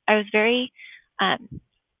I was very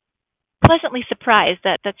pleasantly surprised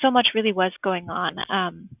that so much really was going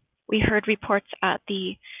on. We heard reports at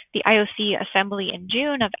the IOC assembly in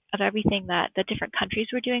June of everything that the different countries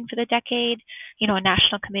were doing for the decade. A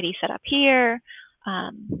national committee set up here,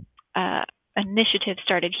 an initiative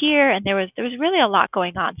started here, and there was really a lot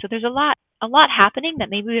going on. So there's a lot happening that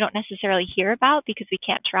maybe we don't necessarily hear about because we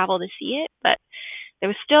can't travel to see it, but there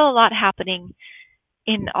was still a lot happening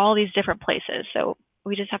in all these different places. So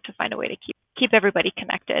we just have to find a way to keep everybody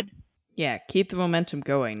connected. Yeah, keep the momentum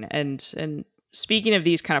going. And speaking of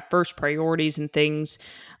these kind of first priorities and things,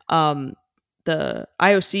 the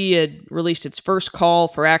IOC had released its first call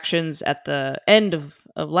for actions at the end of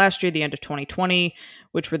last year, the end of 2020,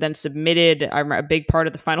 which were then submitted. A big part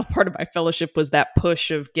of the final part of my fellowship was that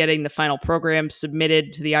push of getting the final program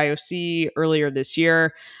submitted to the IOC earlier this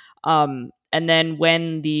year. And then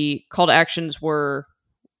when the call to actions were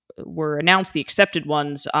announced, the accepted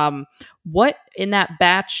ones, what in that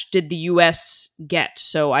batch did the US get?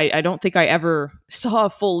 So I don't think I ever saw a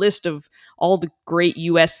full list of all the great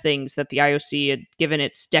US things that the IOC had given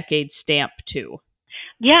its decade stamp to.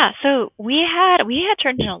 Yeah, so we had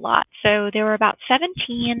turned in a lot. So there were about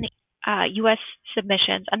 17 US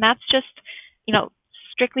submissions, and that's just,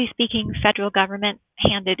 strictly speaking, federal government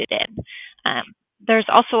handed it in. There's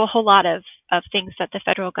also a whole lot of things that the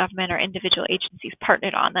federal government or individual agencies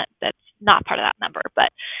partnered on that's not part of that number.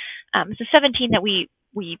 But so 17 that we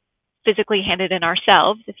physically handed in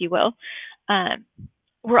ourselves, if you will,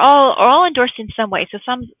 were all endorsed in some way. So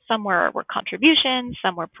some were contributions,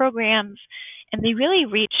 some were programs, and they really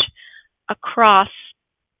reach across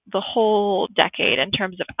the whole decade in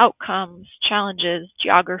terms of outcomes, challenges,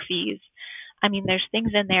 geographies. I mean, there's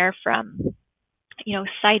things in there from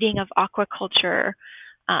siting of aquaculture,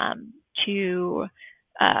 to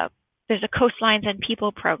there's a coastlines and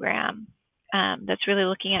people program that's really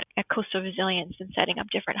looking at coastal resilience and setting up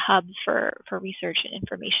different hubs for research and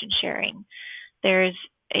information sharing. There's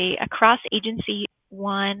a cross-agency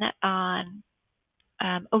one on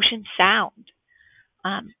ocean sound,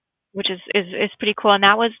 which is pretty cool, and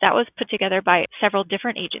that was put together by several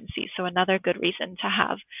different agencies. So another good reason to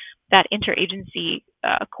have that interagency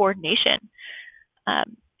coordination.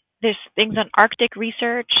 There's things on Arctic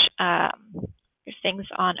research. There's things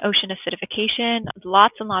on ocean acidification.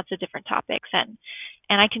 Lots and lots of different topics, and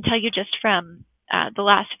I can tell you just from the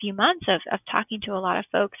last few months of talking to a lot of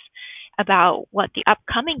folks about what the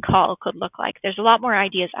upcoming call could look like. There's a lot more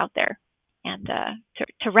ideas out there, and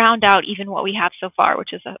to round out even what we have so far,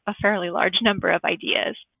 which is a fairly large number of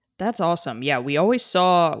ideas. That's awesome. Yeah, we always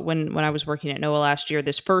saw when I was working at NOAA last year,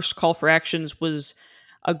 this first call for actions was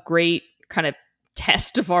a great kind of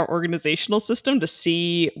test of our organizational system to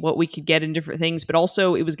see what we could get in different things, but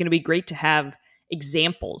also it was going to be great to have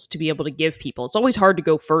examples to be able to give people. It's always hard to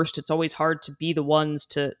go first. It's always hard to be the ones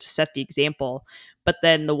to set the example, but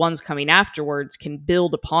then the ones coming afterwards can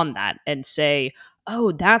build upon that and say,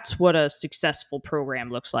 oh, that's what a successful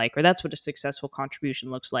program looks like, or that's what a successful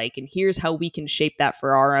contribution looks like, and here's how we can shape that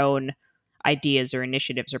for our own ideas or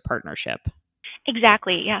initiatives or partnership.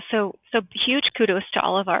 Exactly. Yeah. So huge kudos to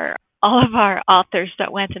all of our authors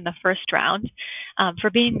that went in the first round, for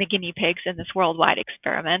being the guinea pigs in this worldwide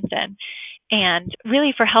experiment, and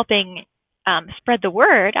really for helping spread the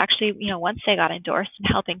word. Actually, once they got endorsed, and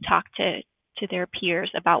helping talk to their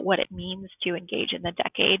peers about what it means to engage in the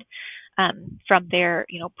decade, from their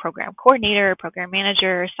program coordinator, program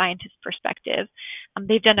manager, scientist perspective.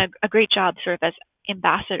 They've done a great job sort of as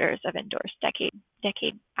ambassadors of endorsed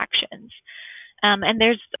decade actions. And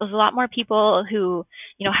there's a lot more people who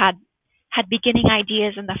had beginning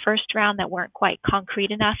ideas in the first round that weren't quite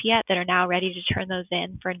concrete enough yet, that are now ready to turn those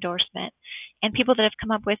in for endorsement, and people that have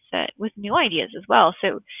come up with new ideas as well.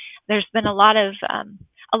 So there's been a lot of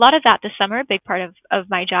that this summer. A big part of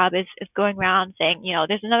my job is going around saying,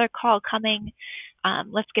 there's another call coming.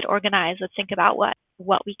 Let's get organized. Let's think about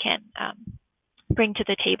what we can bring to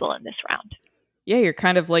the table in this round. Yeah, you're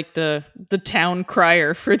kind of like the town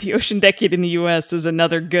crier for the Ocean Decade in the U.S. is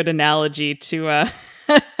another good analogy to.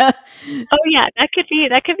 Oh yeah, that could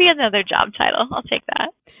be another job title. I'll take that.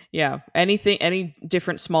 Yeah, any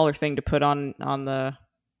different smaller thing to put on the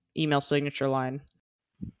email signature line.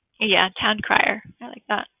 Yeah, town crier. I like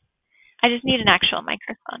that. I just need an actual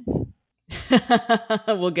microphone.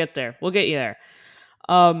 We'll get there. We'll get you there.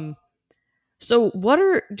 Um, so what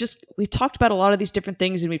are just we've talked about a lot of these different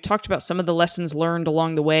things and we've talked about some of the lessons learned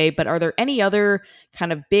along the way, but are there any other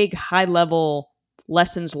kind of big high level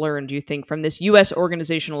lessons learned, do you think, from this US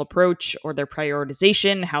organizational approach or their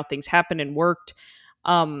prioritization, how things happened and worked,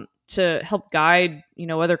 to help guide,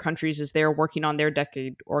 other countries as they're working on their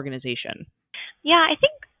decade organization? Yeah, I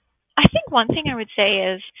think one thing I would say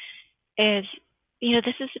is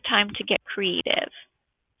this is the time to get creative.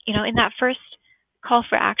 In that first call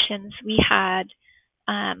for actions, we had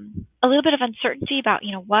a little bit of uncertainty about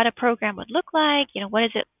what a program would look like. What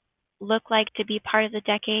does it look like to be part of the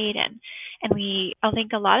decade? And I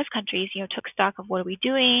think a lot of countries took stock of what are we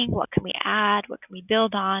doing, what can we add, what can we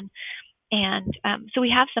build on, and so we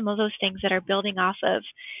have some of those things that are building off of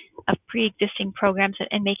pre-existing programs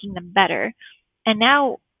and making them better. And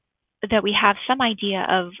now that we have some idea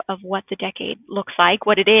of what the decade looks like,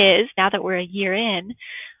 what it is, now that we're a year in,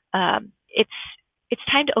 it's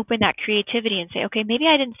time to open that creativity and say, okay, maybe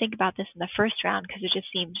I didn't think about this in the first round because it just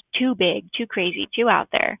seemed too big, too crazy, too out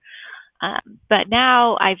there. But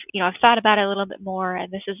now I've thought about it a little bit more, and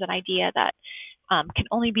this is an idea that can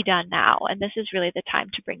only be done now, and this is really the time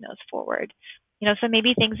to bring those forward. So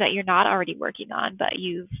maybe things that you're not already working on, but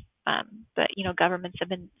governments have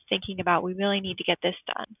been thinking about. We really need to get this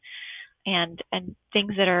done, and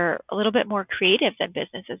things that are a little bit more creative than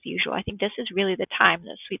business as usual. I think this is really the time,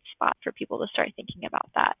 the sweet spot for people to start thinking about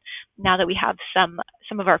that. Now that we have some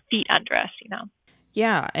of our feet under us.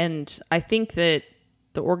 Yeah, and I think that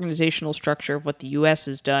the organizational structure of what the US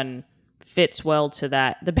has done fits well to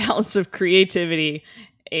that, the balance of creativity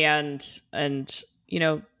and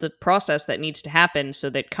the process that needs to happen so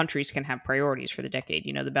that countries can have priorities for the decade,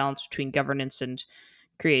 the balance between governance and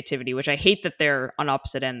creativity, which I hate that they're on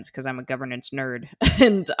opposite ends because I'm a governance nerd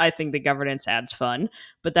and I think the governance adds fun,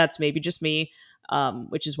 but that's maybe just me.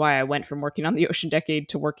 Which is why I went from working on the Ocean Decade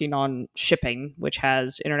to working on shipping, which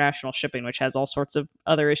has international shipping, which has all sorts of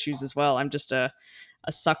other issues as well. I'm just a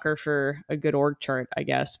sucker for a good org chart, I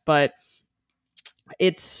guess. But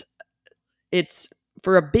it's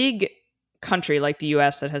for a big country like the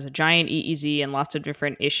US that has a giant EEZ and lots of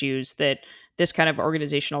different issues that this kind of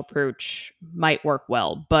organizational approach might work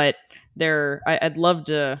well. But I'd love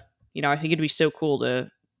to, I think it'd be so cool to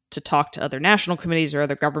talk to other national committees or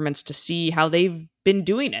other governments to see how they've been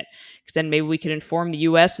doing it. Because then maybe we could inform the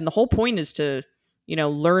US. And the whole point is to,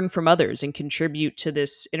 learn from others and contribute to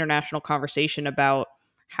this international conversation about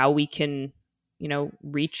how we can,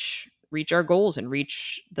 reach our goals and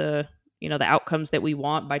reach the outcomes that we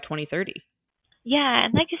want by 2030. Yeah,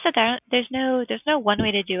 and like you said, there's no one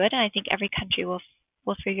way to do it, and I think every country will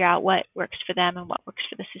figure out what works for them and what works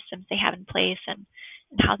for the systems they have in place, and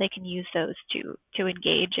how they can use those to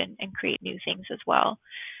engage and create new things as well.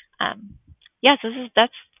 Yeah, so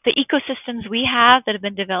that's the ecosystems we have that have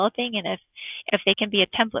been developing, and if they can be a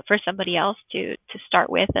template for somebody else to start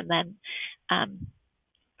with and then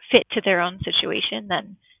fit to their own situation,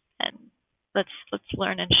 then let's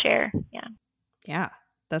learn and share. Yeah. Yeah,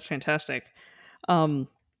 that's fantastic. Going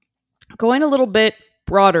a little bit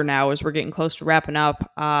broader now as we're getting close to wrapping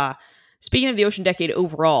up. Speaking of the Ocean Decade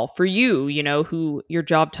overall, for you, who your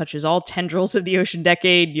job touches all tendrils of the Ocean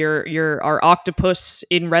Decade, you're our octopus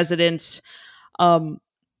in residence.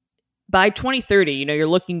 By 2030, you're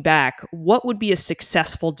looking back, what would be a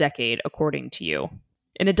successful decade according to you?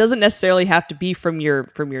 And it doesn't necessarily have to be from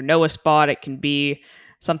your NOAA spot. It can be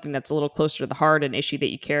something that's a little closer to the heart, an issue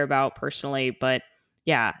that you care about personally. But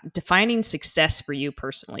yeah, defining success for you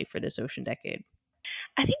personally for this Ocean Decade.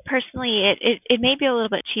 I think personally, it may be a little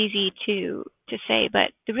bit cheesy to say,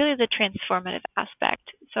 but really the transformative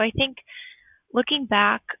aspect. So I think looking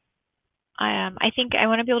back, I think I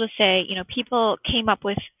want to be able to say, people came up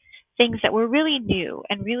with things that were really new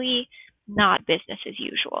and really not business as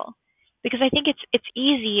usual, because I think it's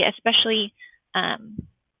easy, especially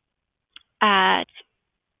at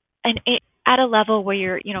at a level where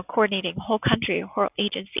you're coordinating a whole country, a whole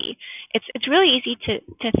agency. It's really easy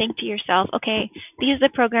to think to yourself, okay, these are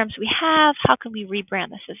the programs we have. How can we rebrand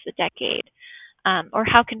this as the decade, or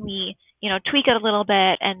how can we tweak it a little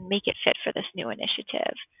bit and make it fit for this new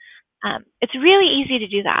initiative? It's really easy to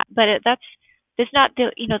do that, but that's not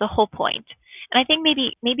the whole point. And I think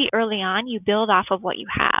maybe early on you build off of what you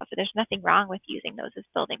have. There's nothing wrong with using those as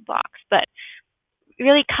building blocks, but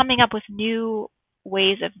really coming up with new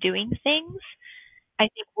ways of doing things, I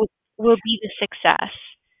think will be the success,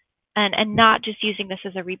 and not just using this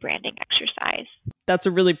as a rebranding exercise. that's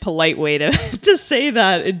a really polite way to to say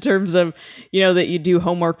that, in terms of, that you do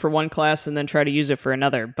homework for one class and then try to use it for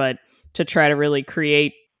another, but to try to really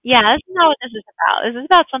create. Yeah, that's not what this is about. This is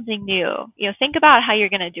about something new. Think about how you're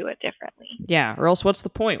going to do it differently. Yeah, or else what's the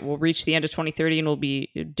point? We'll reach the end of 2030 and we'll be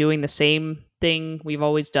doing the same thing we've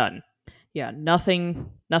always done. Yeah, nothing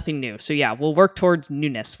new. So yeah, we'll work towards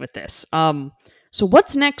newness with this. So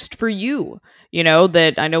what's next for you?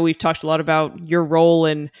 That I know we've talked a lot about your role,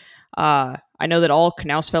 and I know that all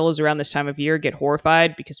Knaus fellows around this time of year get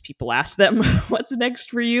horrified because people ask them what's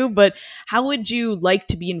next for you. But how would you like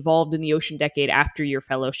to be involved in the Ocean Decade after your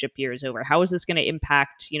fellowship year is over? How is this going to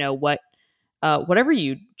impact, whatever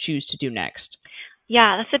you choose to do next?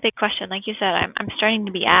 Yeah, that's a big question. Like you said, I'm starting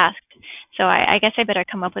to be asked. So I guess I better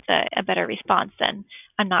come up with a better response than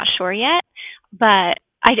I'm not sure yet. But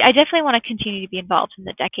I definitely want to continue to be involved in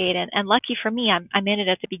the decade. And lucky for me, I'm in it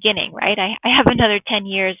at the beginning, right? I have another 10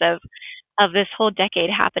 years of this whole decade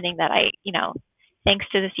happening that I, thanks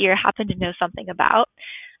to this year, happen to know something about.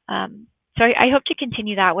 So I hope to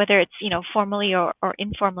continue that, whether it's, formally or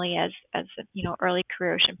informally as early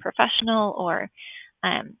career ocean professional, or,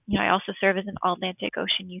 I also serve as an All-Atlantic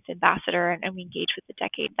Ocean Youth Ambassador, and we engage with the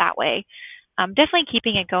decade that way. Definitely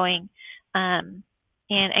keeping it going, and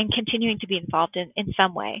continuing to be involved in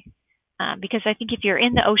some way. Because I think if you're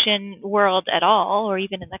in the ocean world at all, or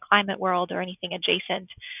even in the climate world or anything adjacent,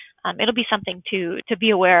 it'll be something to be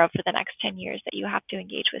aware of for the next 10 years that you have to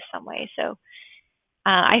engage with some way. So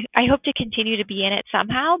I hope to continue to be in it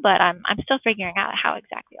somehow, but I'm still figuring out how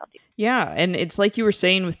exactly I'll do it. Yeah, and it's like you were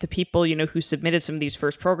saying with the people, who submitted some of these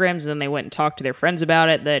first programs, and then they went and talked to their friends about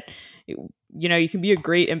it, that, you can be a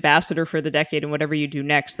great ambassador for the decade and whatever you do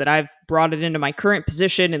next, that I've brought it into my current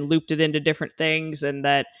position and looped it into different things, and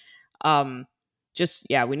that we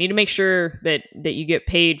need to make sure that you get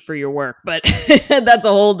paid for your work, but that's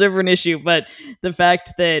a whole different issue. But the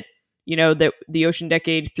fact that, that the Ocean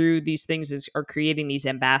Decade through these things are creating these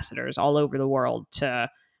ambassadors all over the world to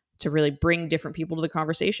really bring different people to the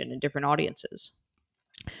conversation and different audiences.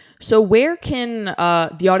 So where can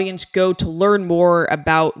the audience go to learn more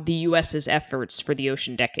about the U.S.'s efforts for the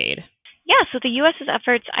Ocean Decade? Yeah, so the U.S.'s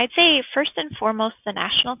efforts, I'd say first and foremost, the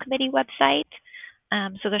National Committee website.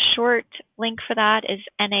 So the short link for that is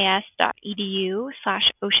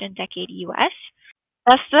nas.edu/OceanDecadeUS.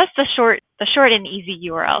 That's the short and easy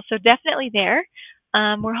URL. So definitely there.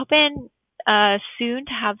 We're hoping soon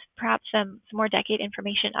to have perhaps some more decade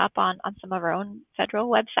information up on some of our own federal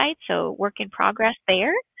websites. So work in progress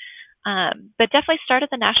there. But definitely start at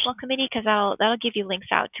the National Committee, because that'll give you links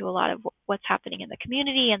out to a lot of what's happening in the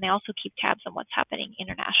community, and they also keep tabs on what's happening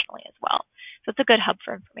internationally as well. So it's a good hub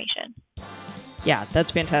for information. Yeah, that's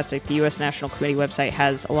fantastic. The U.S. National Committee website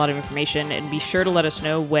has a lot of information, and be sure to let us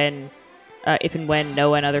know if and when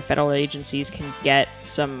NOAA and other federal agencies can get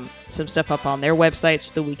some stuff up on their websites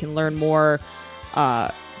so that we can learn more.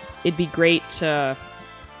 It'd be great to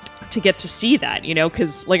get to see that,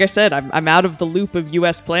 because like I said, I'm out of the loop of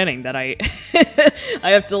U.S. planning, that I I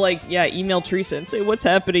have to email Teresa and say, what's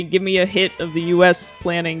happening? Give me a hit of the U.S.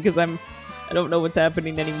 planning, because I don't know what's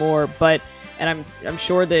happening anymore. And I'm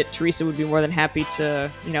sure that Teresa would be more than happy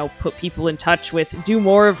to, put people in touch with, do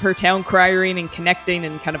more of her town criering and connecting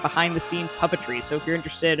and kind of behind the scenes puppetry. So if you're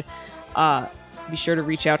interested, be sure to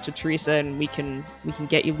reach out to Teresa, and we can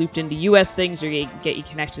get you looped into U.S. things, or get you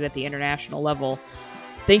connected at the international level.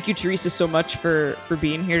 Thank you, Teresa, so much for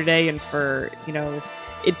being here today, and for,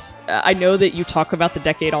 it's I know that you talk about the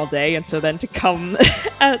decade all day, and so then to come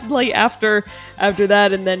after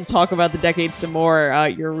that and then talk about the decade some more,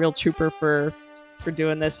 you're a real trooper for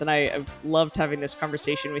doing this, and I've loved having this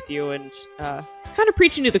conversation with you, and kind of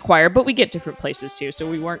preaching to the choir, but we get different places too, so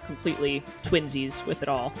we weren't completely twinsies with it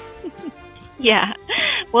all. Yeah,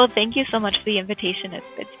 well, thank you so much for the invitation.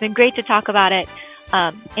 It's been great to talk about it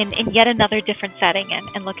in yet another different setting,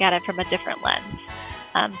 and look at it from a different lens.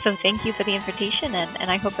 So thank you for the invitation,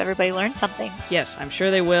 and I hope everybody learned something. Yes, I'm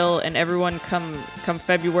sure they will. And everyone, come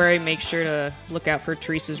February, make sure to look out for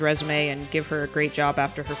Teresa's resume and give her a great job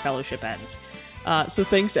after her fellowship ends. So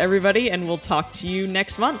thanks, everybody, and we'll talk to you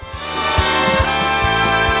next month.